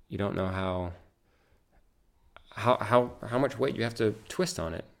 you don't know how much weight you have to twist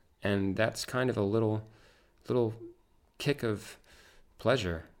on it, and that's kind of a little kick of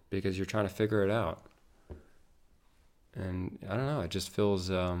pleasure because you're trying to figure it out. And I don't know, it just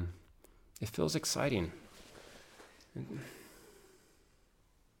feels exciting.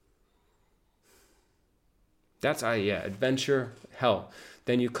 That's adventure, hell.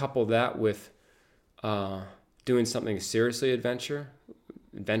 Then you couple that with doing something seriously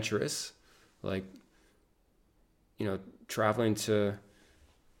adventurous, like traveling to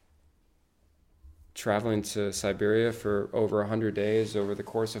Siberia for over 100 days over the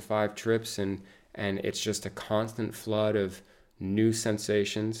course of 5 trips, and it's just a constant flood of new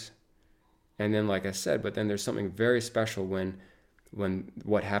sensations. And then, like I said, but then there's something very special when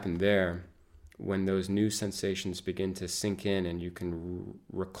what happened there, when those new sensations begin to sink in, and you can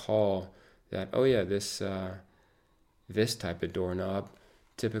recall that, oh yeah, this type of doorknob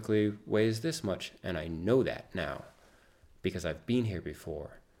typically weighs this much. And I know that now because I've been here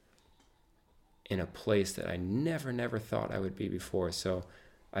before in a place that I never thought I would be before. So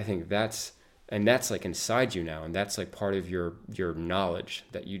I think that's like inside you now. And that's like part of your knowledge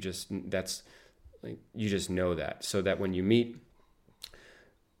that you just know that. So that when you meet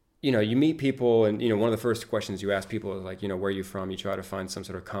people, and, one of the first questions you ask people is like, where are you from? You try to find some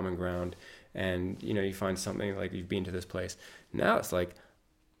sort of common ground, and, you find something like you've been to this place. Now it's like,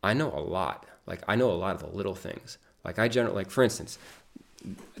 I know a lot. Like, I know a lot of the little things. Like, I generally, like, for instance,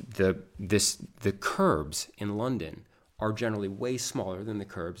 the curbs in London are generally way smaller than the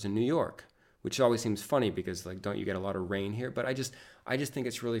curbs in New York, which always seems funny because, like, don't you get a lot of rain here? But I just think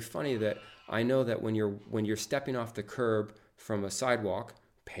it's really funny that I know that when you're stepping off the curb from a sidewalk,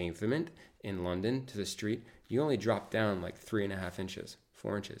 pavement in London to the street, you only drop down like 3.5 inches,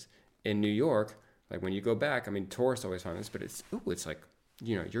 4 inches. In New York, like when you go back, I mean, tourists always find this, but it's like,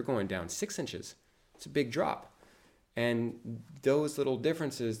 you're going down 6 inches. It's a big drop. And those little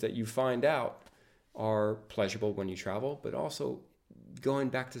differences that you find out are pleasurable when you travel, but also going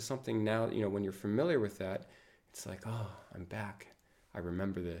back to something now, when you're familiar with that, it's like, oh, I'm back. I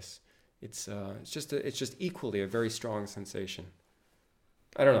remember this. It's just equally a very strong sensation.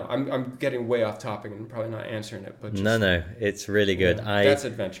 I don't know. I'm getting way off topic and probably not answering it, but just, no, it's really good. That's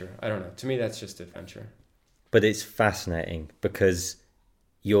adventure. I don't know. To me, that's just adventure. But it's fascinating because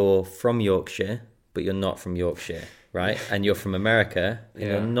you're from Yorkshire, but you're not from Yorkshire, right? And you're from America, and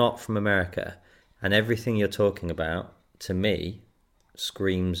you're not from America. And everything you're talking about, to me,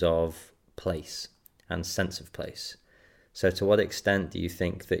 screams of place and sense of place. So to what extent do you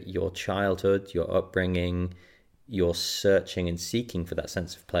think that your childhood, your upbringing, your searching and seeking for that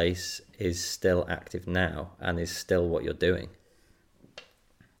sense of place is still active now and is still what you're doing?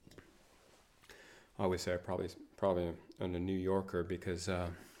 I always say probably I'm a New Yorker because,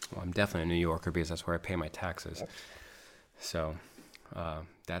 I'm definitely a New Yorker because that's where I pay my taxes. So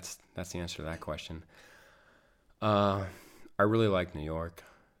that's the answer to that question. I really like New York,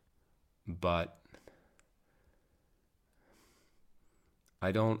 but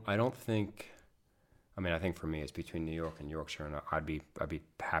I don't think. I mean, I think for me, it's between New York and Yorkshire, and I'd be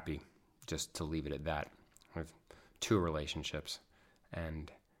happy just to leave it at that. I have 2 relationships,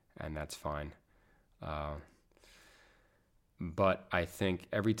 and that's fine. But I think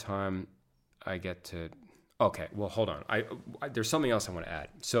every time I get to, okay, well, hold on. I there's something else I want to add.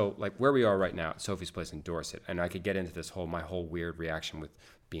 So, like where we are right now, at Sophie's Place in Dorset, and I could get into my whole weird reaction with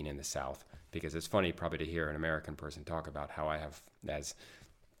being in the South, because it's funny probably to hear an American person talk about how I have as.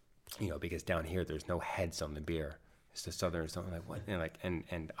 Because down here there's no heads on the beer. It's the Southerners don't like what,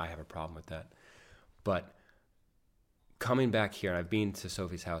 and I have a problem with that. But coming back here, and I've been to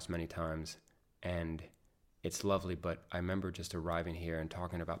Sophie's house many times, and it's lovely. But I remember just arriving here and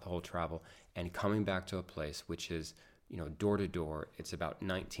talking about the whole travel, and coming back to a place which is, door to door. It's about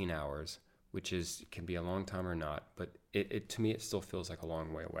 19 hours, which can be a long time or not. But it to me it still feels like a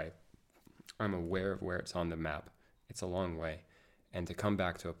long way away. I'm aware of where it's on the map. It's a long way. And to come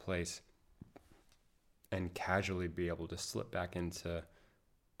back to a place and casually be able to slip back into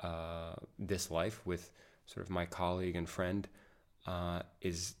this life with sort of my colleague and friend I'm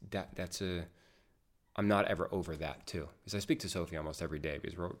not ever over that too. Because I speak to Sophie almost every day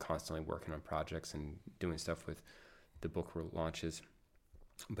because we're constantly working on projects and doing stuff with the book launches.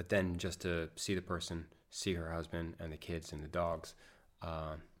 But then just to see the person, see her husband and the kids and the dogs,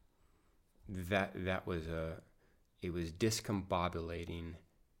 it was discombobulating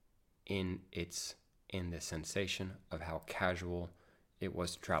in the sensation of how casual it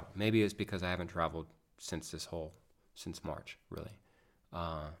was to travel. Maybe it's because I haven't traveled since March, really.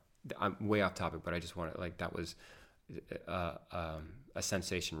 I'm way off topic, but I just wanted, like, that was a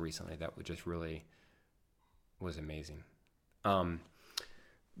sensation recently that was just really was amazing.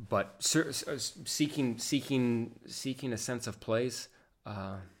 But seeking a sense of place,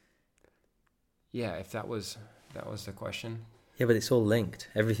 if that was the question. Yeah, but it's all linked.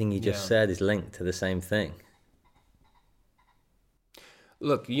 Everything you just said is linked to the same thing.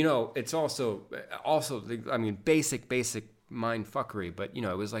 Look, it's also I mean, basic mind fuckery, but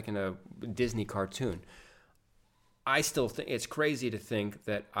it was like in a Disney cartoon. I still think it's crazy to think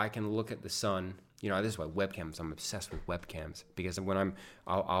that I can look at the sun. This is why webcams. I'm obsessed with webcams because when I'm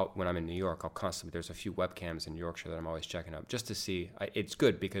in New York, I'll constantly. There's a few webcams in Yorkshire that I'm always checking out just to see. It's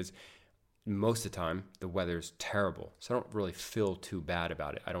good because most of the time the weather's terrible, so I don't really feel too bad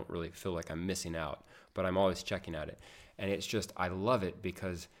about it. I don't really feel like I'm missing out, but I'm always checking at it, and it's just I love it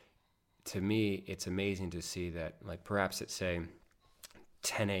because to me it's amazing to see that, like, perhaps it's say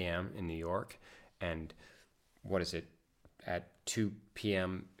 10 a.m. in New York, and what is it at 2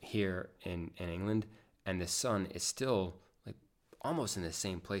 p.m. here in England, and the sun is still like almost in the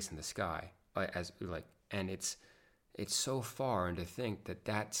same place in the sky as like, and it's so far. And to think that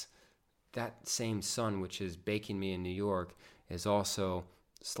that same sun which is baking me in New York is also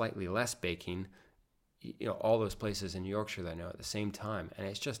slightly less baking, all those places in Yorkshire that I know at the same time, and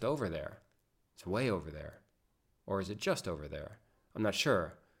it's just over there. It's way over there. Or is it just over there? I'm not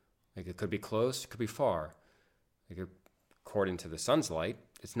sure. Like, it could be close, it could be far. Like, according to the sun's light,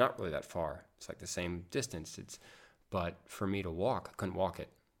 it's not really that far. It's like the same distance. But for me to walk, I couldn't walk it.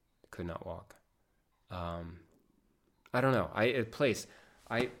 I could not walk. I don't know.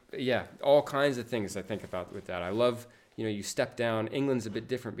 All kinds of things I think about with that. I love, you step down. England's a bit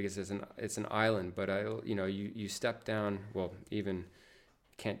different because it's an island, but you step down. Well, even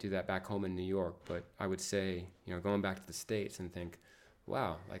can't do that back home in New York, but I would say, going back to the States and think,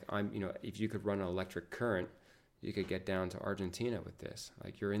 wow, like if you could run an electric current, you could get down to Argentina with this.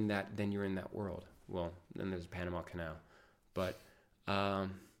 Like then you're in that world. Well, then there's the Panama Canal, but you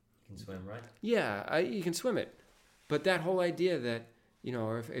can swim, right? Yeah, you can swim it, but that whole idea that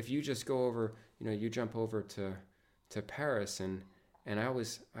if you just go over, you jump over to Paris, and I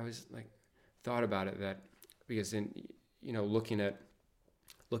was like thought about it, that because in looking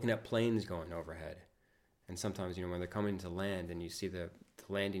at planes going overhead, and sometimes when they're coming to land and you see the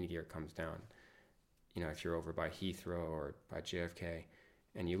landing gear comes down, if you're over by Heathrow or by JFK,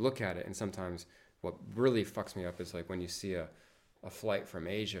 and you look at it, and sometimes what really fucks me up is like when you see a flight from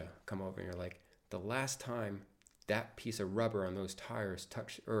Asia come over and you're like, the last time that piece of rubber on those tires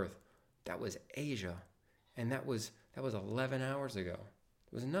touched Earth, that was Asia, and that was 11 hours ago.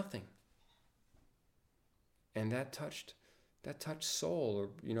 It was nothing, and that touched Seoul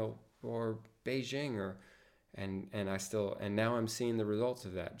or Beijing and now I'm seeing the results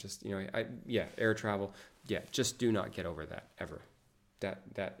of that. Just air travel. Just do not get over that ever.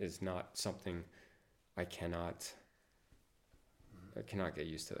 That is not something I cannot get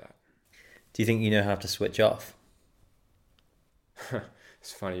used to that. Do you think you know how to switch off?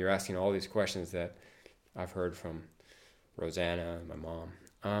 It's funny, you're asking all these questions that I've heard from Rosanna and my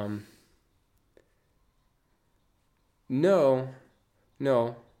mom. No,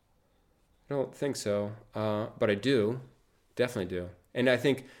 I don't think so. But I do, definitely do. And I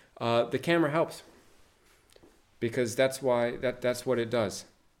think the camera helps, because that's what it does,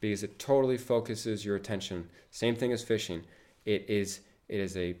 because it totally focuses your attention. Same thing as fishing. It is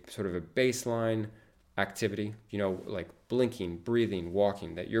a sort of a baseline activity, like blinking, breathing,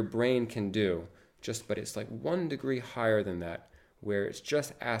 walking, that your brain can do, but it's like 1 degree higher than that, where it's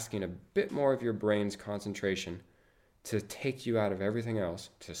just asking a bit more of your brain's concentration to take you out of everything else,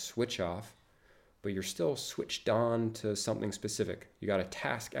 to switch off, but you're still switched on to something specific. You got a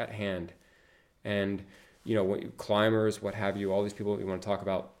task at hand. And, climbers, what have you, all these people, you want to talk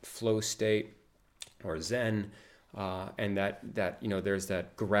about flow state or Zen, and that there's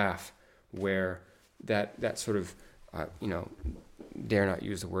that graph where that sort of, dare not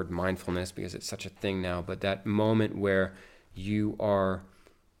use the word mindfulness because it's such a thing now, but that moment where you are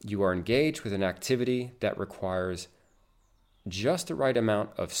engaged with an activity that requires just the right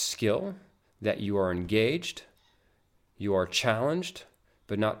amount of skill, that you are engaged, you are challenged,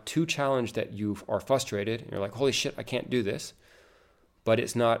 but not too challenged that you are frustrated and you're like, holy shit, I can't do this. But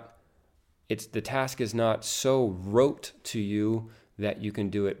the task is not so rote to you that you can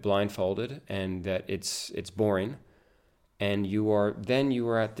do it blindfolded and that it's boring. And you are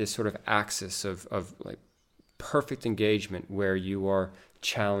at this sort of axis of like perfect engagement where you are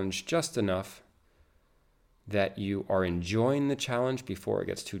challenged just enough that you are enjoying the challenge before it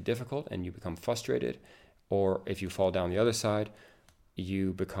gets too difficult and you become frustrated. Or if you fall down the other side,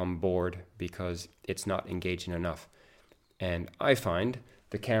 you become bored because it's not engaging enough. And I find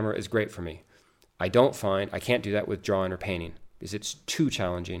the camera is great for me. I can't do that with drawing or painting because it's too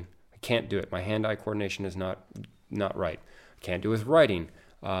challenging. I can't do it. My hand-eye coordination is not right. I can't do it with writing.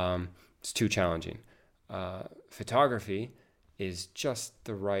 It's too challenging. Photography is just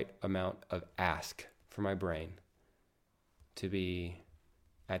the right amount of ask for my brain to be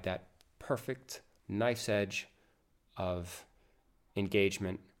at that perfect knife's edge of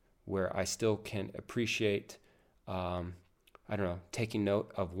engagement where I still can appreciate, taking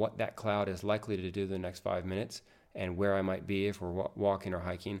note of what that cloud is likely to do the next 5 minutes and where I might be if we're walking or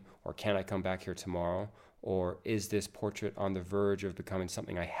hiking, or can I come back here tomorrow, or is this portrait on the verge of becoming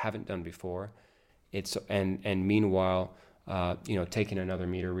something I haven't done before? And meanwhile, taking another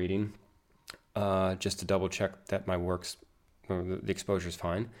meter reading, just to double check that my the exposure is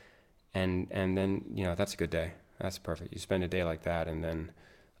fine, and then that's a good day. That's perfect. You spend a day like that, and then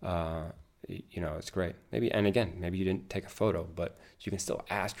it's great. Maybe, and again, maybe you didn't take a photo, but you can still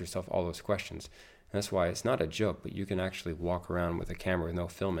ask yourself all those questions. And that's why it's not a joke, but you can actually walk around with a camera with no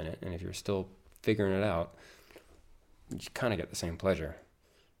film in it. And if you're still figuring it out, you kind of get the same pleasure.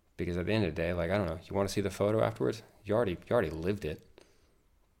 Because at the end of the day, like, I don't know, you want to see the photo afterwards? You already lived it.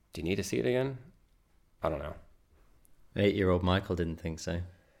 Do you need to see it again? I don't know. 8-year-old Michael didn't think so.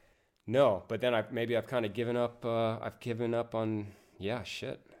 No, but then I've kind of given up. I've given up on,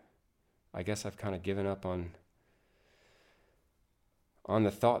 shit. I guess I've kind of given up on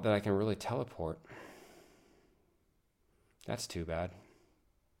the thought that I can really teleport. That's too bad.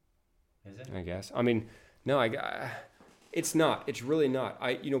 Is it? I guess. I mean, no, it's not. It's really not.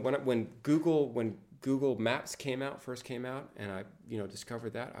 When Google Maps first came out, and I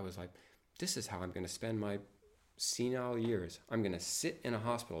discovered that, I was like, this is how I'm going to spend my senile years. I'm going to sit in a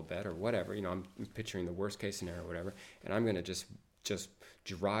hospital bed or whatever. I'm picturing the worst case scenario or whatever, and I'm going to just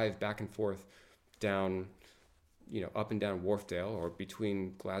drive back and forth down, up and down Wharfdale or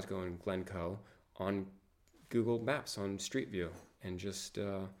between Glasgow and Glencoe on Google Maps on Street View and just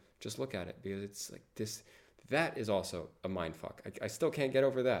look at it, because it's like this. That is also a mind fuck. I still can't get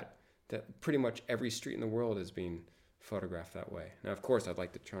over that pretty much every street in the world is being photographed that way. Now, of course, I'd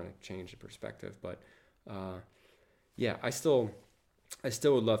like to try to change the perspective, but I still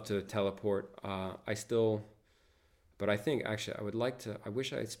would love to teleport. But I think actually I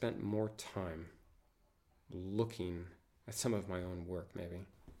wish I had spent more time looking at some of my own work, maybe.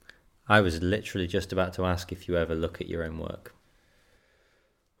 I was literally just about to ask if you ever look at your own work.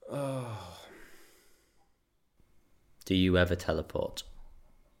 Oh. Do you ever teleport?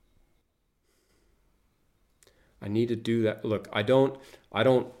 I need to do that. Look, I don't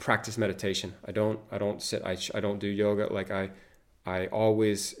practice meditation. I don't sit. I don't do yoga. Like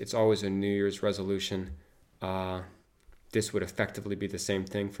it's always a New Year's resolution. This would effectively be the same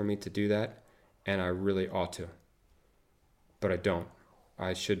thing for me to do that, and I really ought to. But I don't.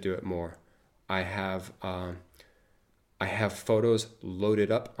 I should do it more. I have photos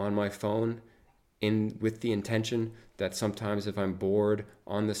loaded up on my phone with the intention that sometimes if I'm bored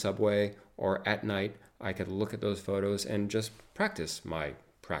on the subway or at night, I could look at those photos and just practice my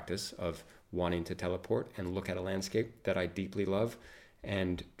practice of wanting to teleport and look at a landscape that I deeply love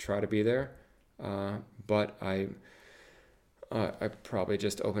and try to be there. But I probably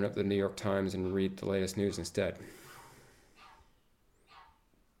just open up the New York Times and read the latest news instead.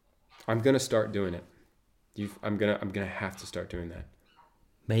 I'm gonna start doing it. I'm gonna have to start doing that.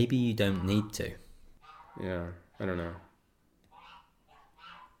 Maybe you don't need to. Yeah, I don't know.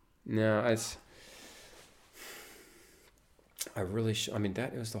 No, I really I mean,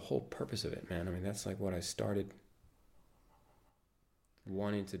 that was the whole purpose of it, man. I mean, that's like what I started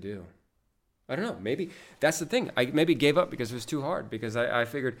wanting to do. I don't know. Maybe that's the thing. I maybe gave up because it was too hard. Because I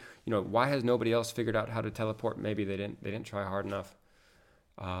figured, why has nobody else figured out how to teleport? Maybe they didn't try hard enough.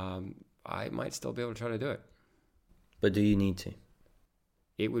 I might still be able to try to do it. But do you need to?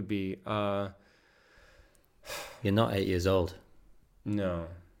 It would be. You're not 8 years old. No.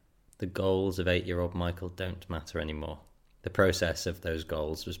 The goals of 8-year-old Michael don't matter anymore. The process of those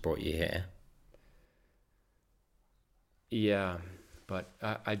goals was brought you here. Yeah, but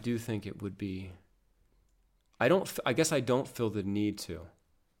I do think it would be. I guess I don't feel the need to.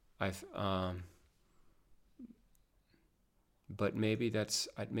 But maybe that's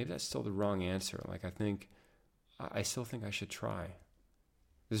still the wrong answer. Like I still think I should try.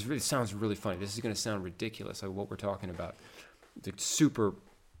 This really sounds really funny. This is going to sound ridiculous, like what we're talking about. It's super,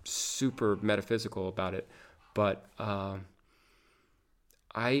 super metaphysical about it, but I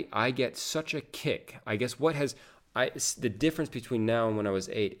get such a kick. I guess the difference between now and when I was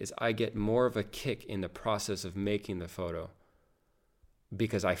 8 is I get more of a kick in the process of making the photo,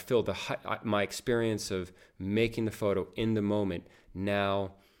 because I feel my experience of making the photo in the moment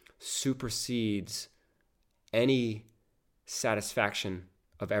now supersedes any satisfaction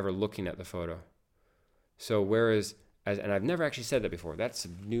of ever looking at the photo. So whereas, and I've never actually said that before, that's a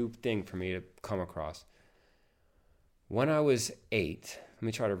new thing for me to come across. When I was 8, let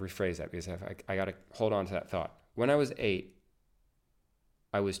me try to rephrase that, because I got to hold on to that thought. When I was 8,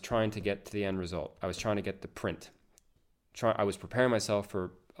 I was trying to get to the end result. I was trying to get the print. I was preparing myself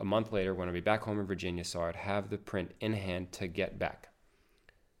for a month later when I'd be back home in Virginia, so I'd have the print in hand to get back.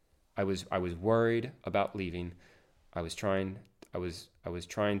 I was worried about leaving. I was trying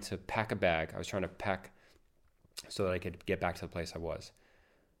to pack a bag. I was trying to pack so that I could get back to the place I was.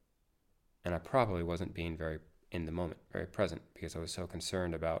 And I probably wasn't being very in the moment, very present, because I was so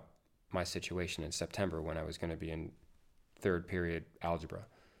concerned about my situation in September when I was going to be in third period algebra.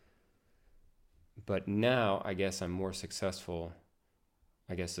 But now I guess I'm more successful.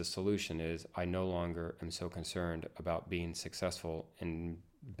 I guess the solution is I no longer am so concerned about being successful in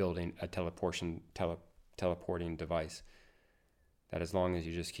building a teleporting device. That as long as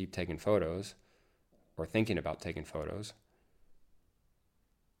you just keep taking photos or thinking about taking photos,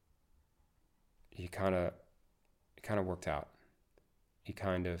 it kind of worked out. You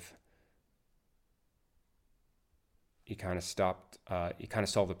kind of stopped. You kind of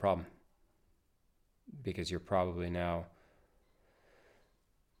solved the problem, because you're probably now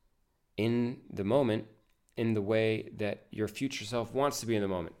in the moment in the way that your future self wants to be in the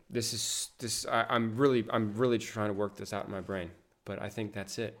moment. I'm really trying to work this out in my brain, but I think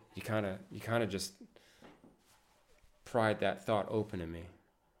that's it. You kind of just pried that thought open in me.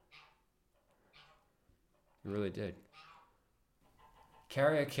 You really did.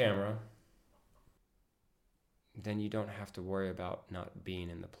 Carry a camera, then you don't have to worry about not being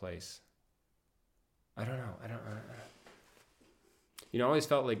in the place. I don't know. I always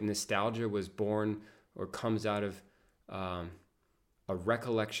felt like nostalgia was born or comes out of a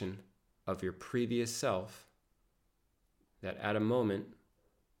recollection of your previous self that at that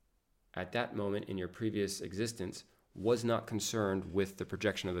moment in your previous existence was not concerned with the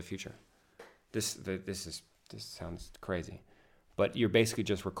projection of the future. This sounds crazy, but you're basically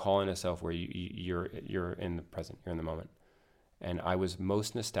just recalling a self where you're in the present, you're in the moment. And I was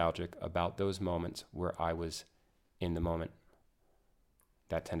most nostalgic about those moments where I was in the moment.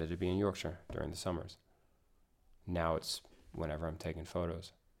 That tended to be in Yorkshire during the summers. Now it's whenever I'm taking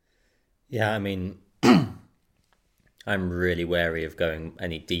photos. Yeah, I mean, I'm really wary of going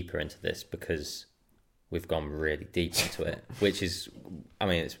any deeper into this because we've gone really deep into it, which is, I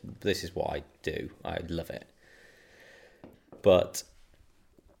mean, this is what I do. I love it. But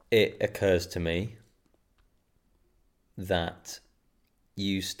it occurs to me that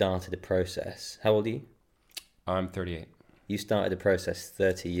you started a process. How old are you? I'm 38. You started a process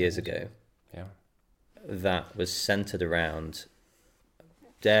 30 years ago. Yeah. That was centered around,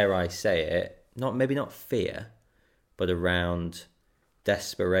 dare I say it, maybe not fear, but around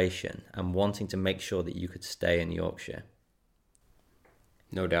desperation and wanting to make sure that you could stay in Yorkshire.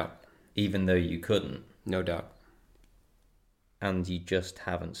 No doubt. Even though you couldn't. No doubt. And you just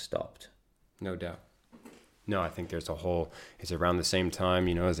haven't stopped. No doubt. No, I think it's around the same time,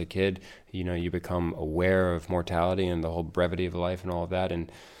 as a kid, you become aware of mortality and the whole brevity of life and all of that.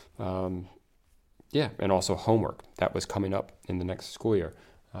 And and also homework that was coming up in the next school year.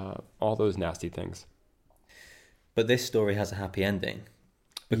 All those nasty things. But this story has a happy ending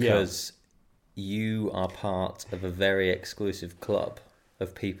because you are part of a very exclusive club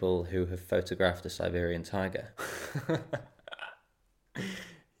of people who have photographed a Siberian tiger.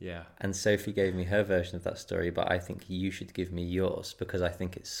 Yeah. And Sophie gave me her version of that story, but I think you should give me yours because I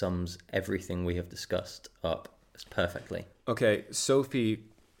think it sums everything we have discussed up perfectly. Okay, Sophie,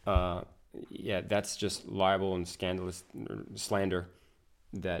 that's just libel and scandalous slander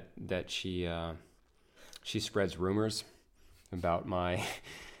that she spreads rumors about my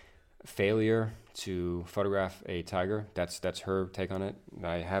failure to photograph a tiger. That's her take on it.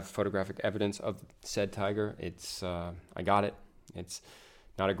 I have photographic evidence of said tiger. It's I got it. It's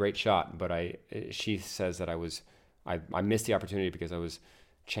not a great shot, but she says that I missed the opportunity because I was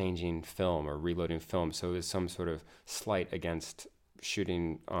changing film or reloading film. So there's some sort of slight against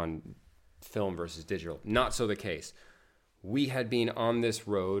shooting on film versus digital. Not so the case. We had been on this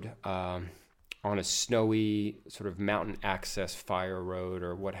road, on a snowy sort of mountain access fire road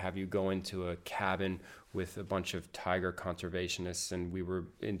or what have you, go into a cabin with a bunch of tiger conservationists, and we were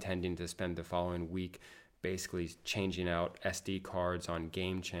intending to spend the following week basically changing out SD cards on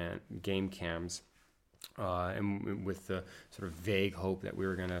game cams, and with the sort of vague hope that we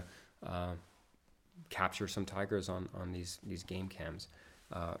were going to capture some tigers on these game cams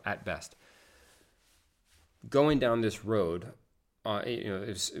at best. Going down this road,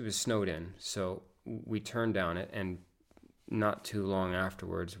 it was snowed in, so we turned down it, and not too long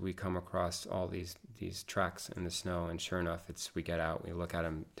afterwards, we come across all these tracks in the snow, and sure enough, we get out, we look at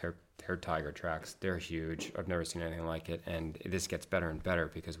them, they're tiger tracks. They're huge. I've never seen anything like it, and this gets better and better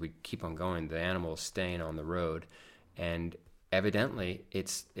because we keep on going. The animal is staying on the road, and evidently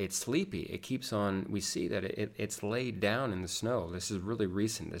it's sleepy. It keeps on. We see that it's laid down in the snow. This is really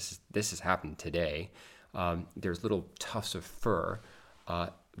recent. This has happened today. There's little tufts of fur.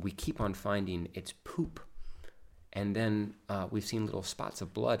 We keep on finding its poop, and then we've seen little spots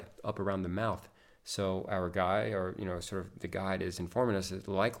of blood up around the mouth. So our guy, or sort of the guide, is informing us it's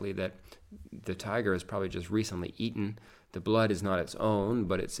likely that the tiger has probably just recently eaten. The blood is not its own,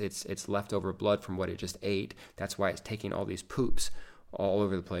 but it's leftover blood from what it just ate. That's why it's taking all these poops all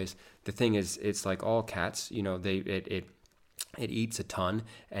over the place. The thing is, it's like all cats. It It eats a ton,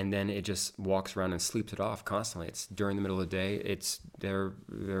 and then it just walks around and sleeps it off constantly. It's during the middle of the day. They're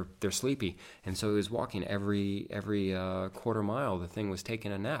sleepy, and so it was walking every quarter mile. The thing was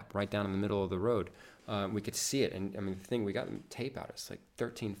taking a nap right down in the middle of the road. We could see it, and I mean, the thing, we got the tape out. It's like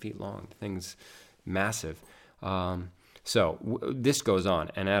 13 feet long. The thing's massive. This goes on,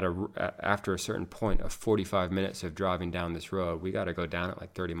 and after a certain point of 45 minutes of driving down this road, we got to go down it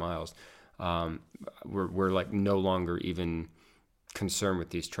like 30 miles. We're like no longer even concerned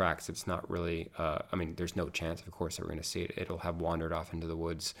with these tracks. It's not really, there's no chance, of course, that we're going to see it. It'll have wandered off into the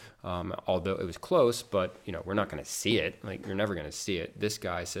woods. Although it was close, but we're not going to see it. Like, you're never going to see it. This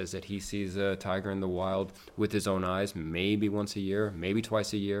guy says that he sees a tiger in the wild with his own eyes, maybe once a year, maybe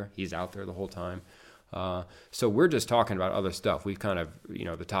twice a year. He's out there the whole time. So we're just talking about other stuff. We've kind of,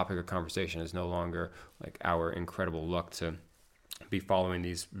 the topic of conversation is no longer like our incredible luck to be following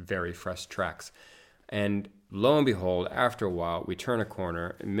these very fresh tracks. And lo and behold, after a while, we turn a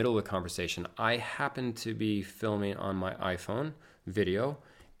corner in the middle of the conversation. I happen to be filming on my iPhone video,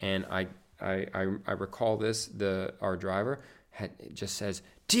 and I recall this. Our driver just says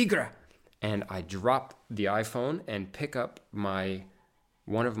 "Tigre," and I drop the iPhone and pick up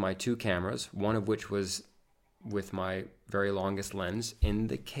one of my two cameras, one of which was with my very longest lens, in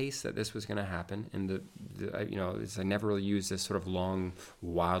the case that this was going to happen. In I never really used this sort of long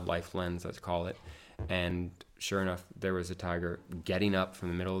wildlife lens, let's call it. And sure enough, there was a tiger getting up from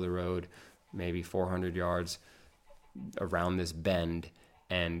the middle of the road, maybe 400 yards around this bend,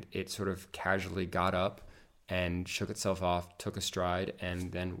 and it sort of casually got up and shook itself off, took a stride,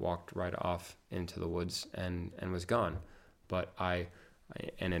 and then walked right off into the woods and was gone. But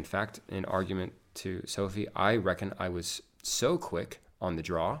and in fact, in argument to Sophie, I reckon I was so quick on the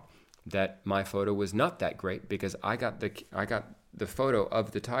draw that my photo was not that great, because I got the photo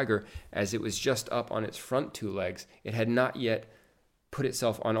of the tiger as it was just up on its front two legs. It had not yet put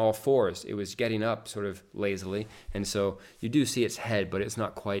itself on all fours. It was getting up sort of lazily, and so you do see its head, but it's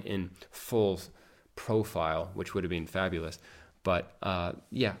not quite in full profile, which would have been fabulous. But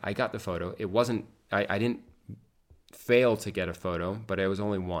I got the photo. It wasn't. I didn't fail to get a photo, but it was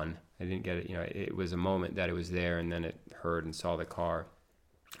only one. I didn't get it. It was a moment that it was there, and then it heard and saw the car,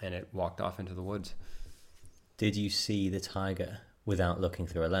 and it walked off into the woods. Did you see the tiger without looking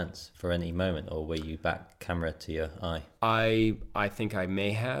through a lens for any moment, or were you back camera to your eye? I think I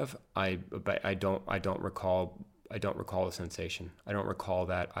may have. But I don't recall the sensation. I don't recall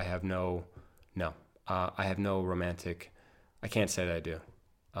that. I have no romantic. I can't say that I do.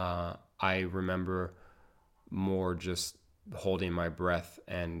 I remember more just holding my breath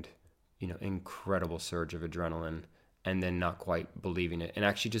and incredible surge of adrenaline, and then not quite believing it, and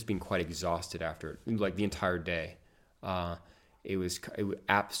actually just being quite exhausted after it, like the entire day. It was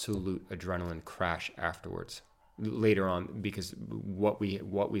absolute adrenaline crash afterwards. Later on, because what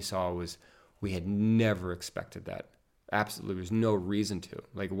we saw was, we had never expected that. Absolutely, there was no reason to.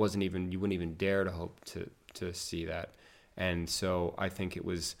 Like, you wouldn't even dare to hope to see that, and so I think it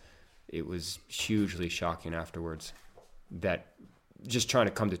was hugely shocking afterwards. That just trying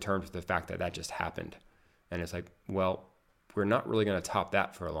to come to terms with the fact that just happened. And it's like, well, we're not really going to top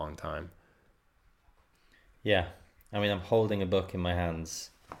that for a long time. Yeah. I'm holding a book in my hands,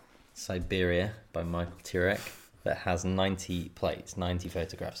 Siberia by Michael Turek, that has 90 plates, 90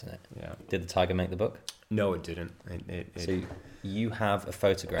 photographs in it. Yeah. Did the tiger make the book? No, it didn't. So you have a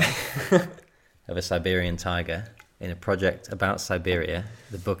photograph of a Siberian tiger in a project about Siberia.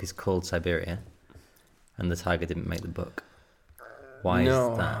 The book is called Siberia, and the tiger didn't make the book. Why is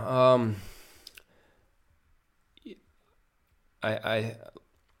that?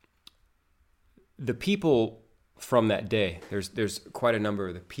 The people from that day, there's quite a number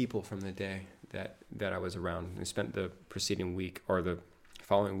of the people from the day that I was around. I spent the preceding week or the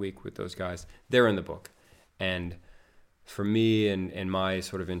following week with those guys. They're in the book. And for me and my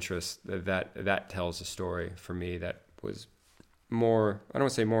sort of interest, that tells a story for me that was more, I don't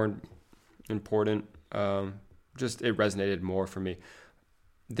want to say more important, just it resonated more for me.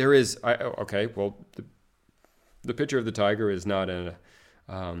 There is, the picture of the tiger is not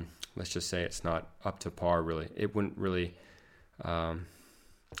let's just say it's not up to par, really. It wouldn't really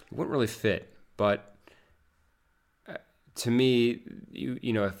fit. But to me,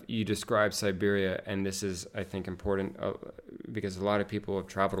 if you describe Siberia, and this is, I think, important because a lot of people have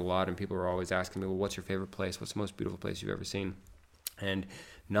traveled a lot, and people are always asking me, well, what's your favorite place? What's the most beautiful place you've ever seen? And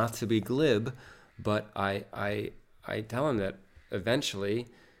not to be glib, but I tell them that eventually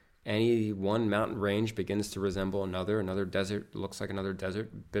any one mountain range begins to resemble another desert looks like another desert,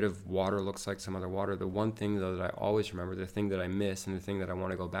 bit of water looks like some other water. The one thing, though, that I always remember, the thing that I miss and the thing that I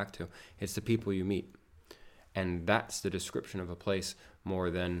want to go back to, it's the people you meet. And that's the description of a place more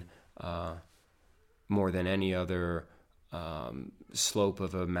than any other slope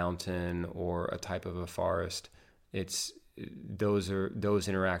of a mountain or a type of a forest. It's those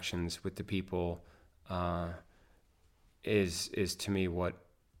interactions with the people is to me what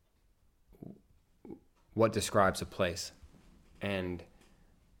describes a place. And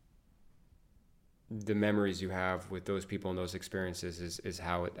the memories you have with those people and those experiences is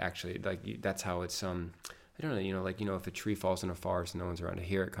how it actually, like, that's how it's I don't know, if a tree falls in a forest and no one's around to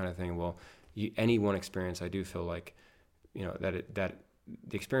hear it, kind of thing. Well, any one experience, I do feel like, that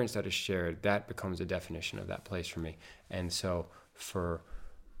the experience that is shared, that becomes a definition of that place for me. And so for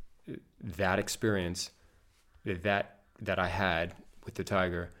that experience that I had with the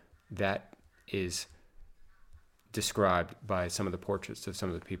tiger, that is described by some of the portraits of some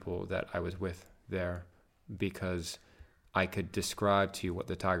of the people that I was with there, because I could describe to you what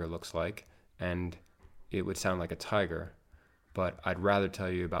the tiger looks like and it would sound like a tiger, but I'd rather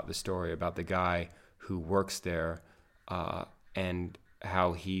tell you about the story about the guy who works there and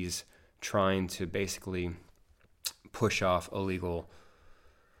how he's trying to basically push off illegal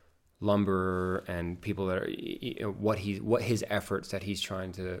lumber and people that are what his efforts that he's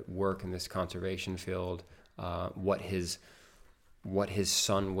trying to work in this conservation field, what his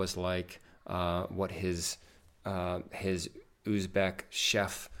son was like, what his Uzbek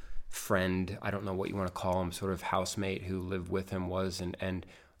chef friend, I don't know what you want to call him, sort of housemate who lived with him was, and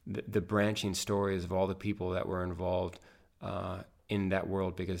the branching stories of all the people that were involved in that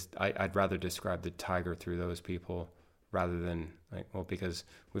world, because I'd rather describe the tiger through those people rather than because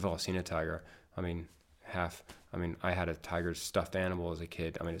we've all seen a tiger. I had a tiger stuffed animal as a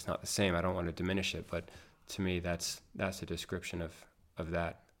kid. It's not the same. I don't want to diminish it, but to me, that's a description of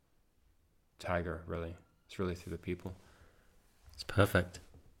that tiger, really. It's really through the people. It's perfect.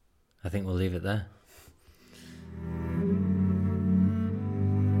 I think we'll leave it there.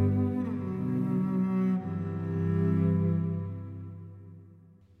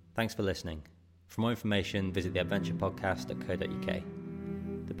 Thanks for listening. For more information, visit theadventurepodcast.co.uk.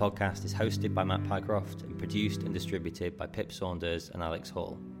 The podcast is hosted by Matt Pycroft and produced and distributed by Pip Saunders and Alex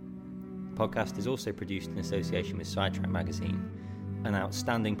Hall. The podcast is also produced in association with Sidetrack Magazine, an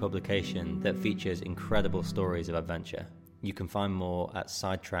outstanding publication that features incredible stories of adventure. You can find more at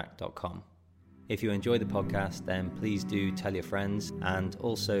sidetrack.com. If you enjoy the podcast, then please do tell your friends, and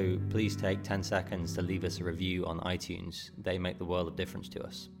also please take 10 seconds to leave us a review on iTunes. They make the world of difference to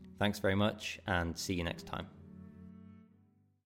us. Thanks very much, and see you next time.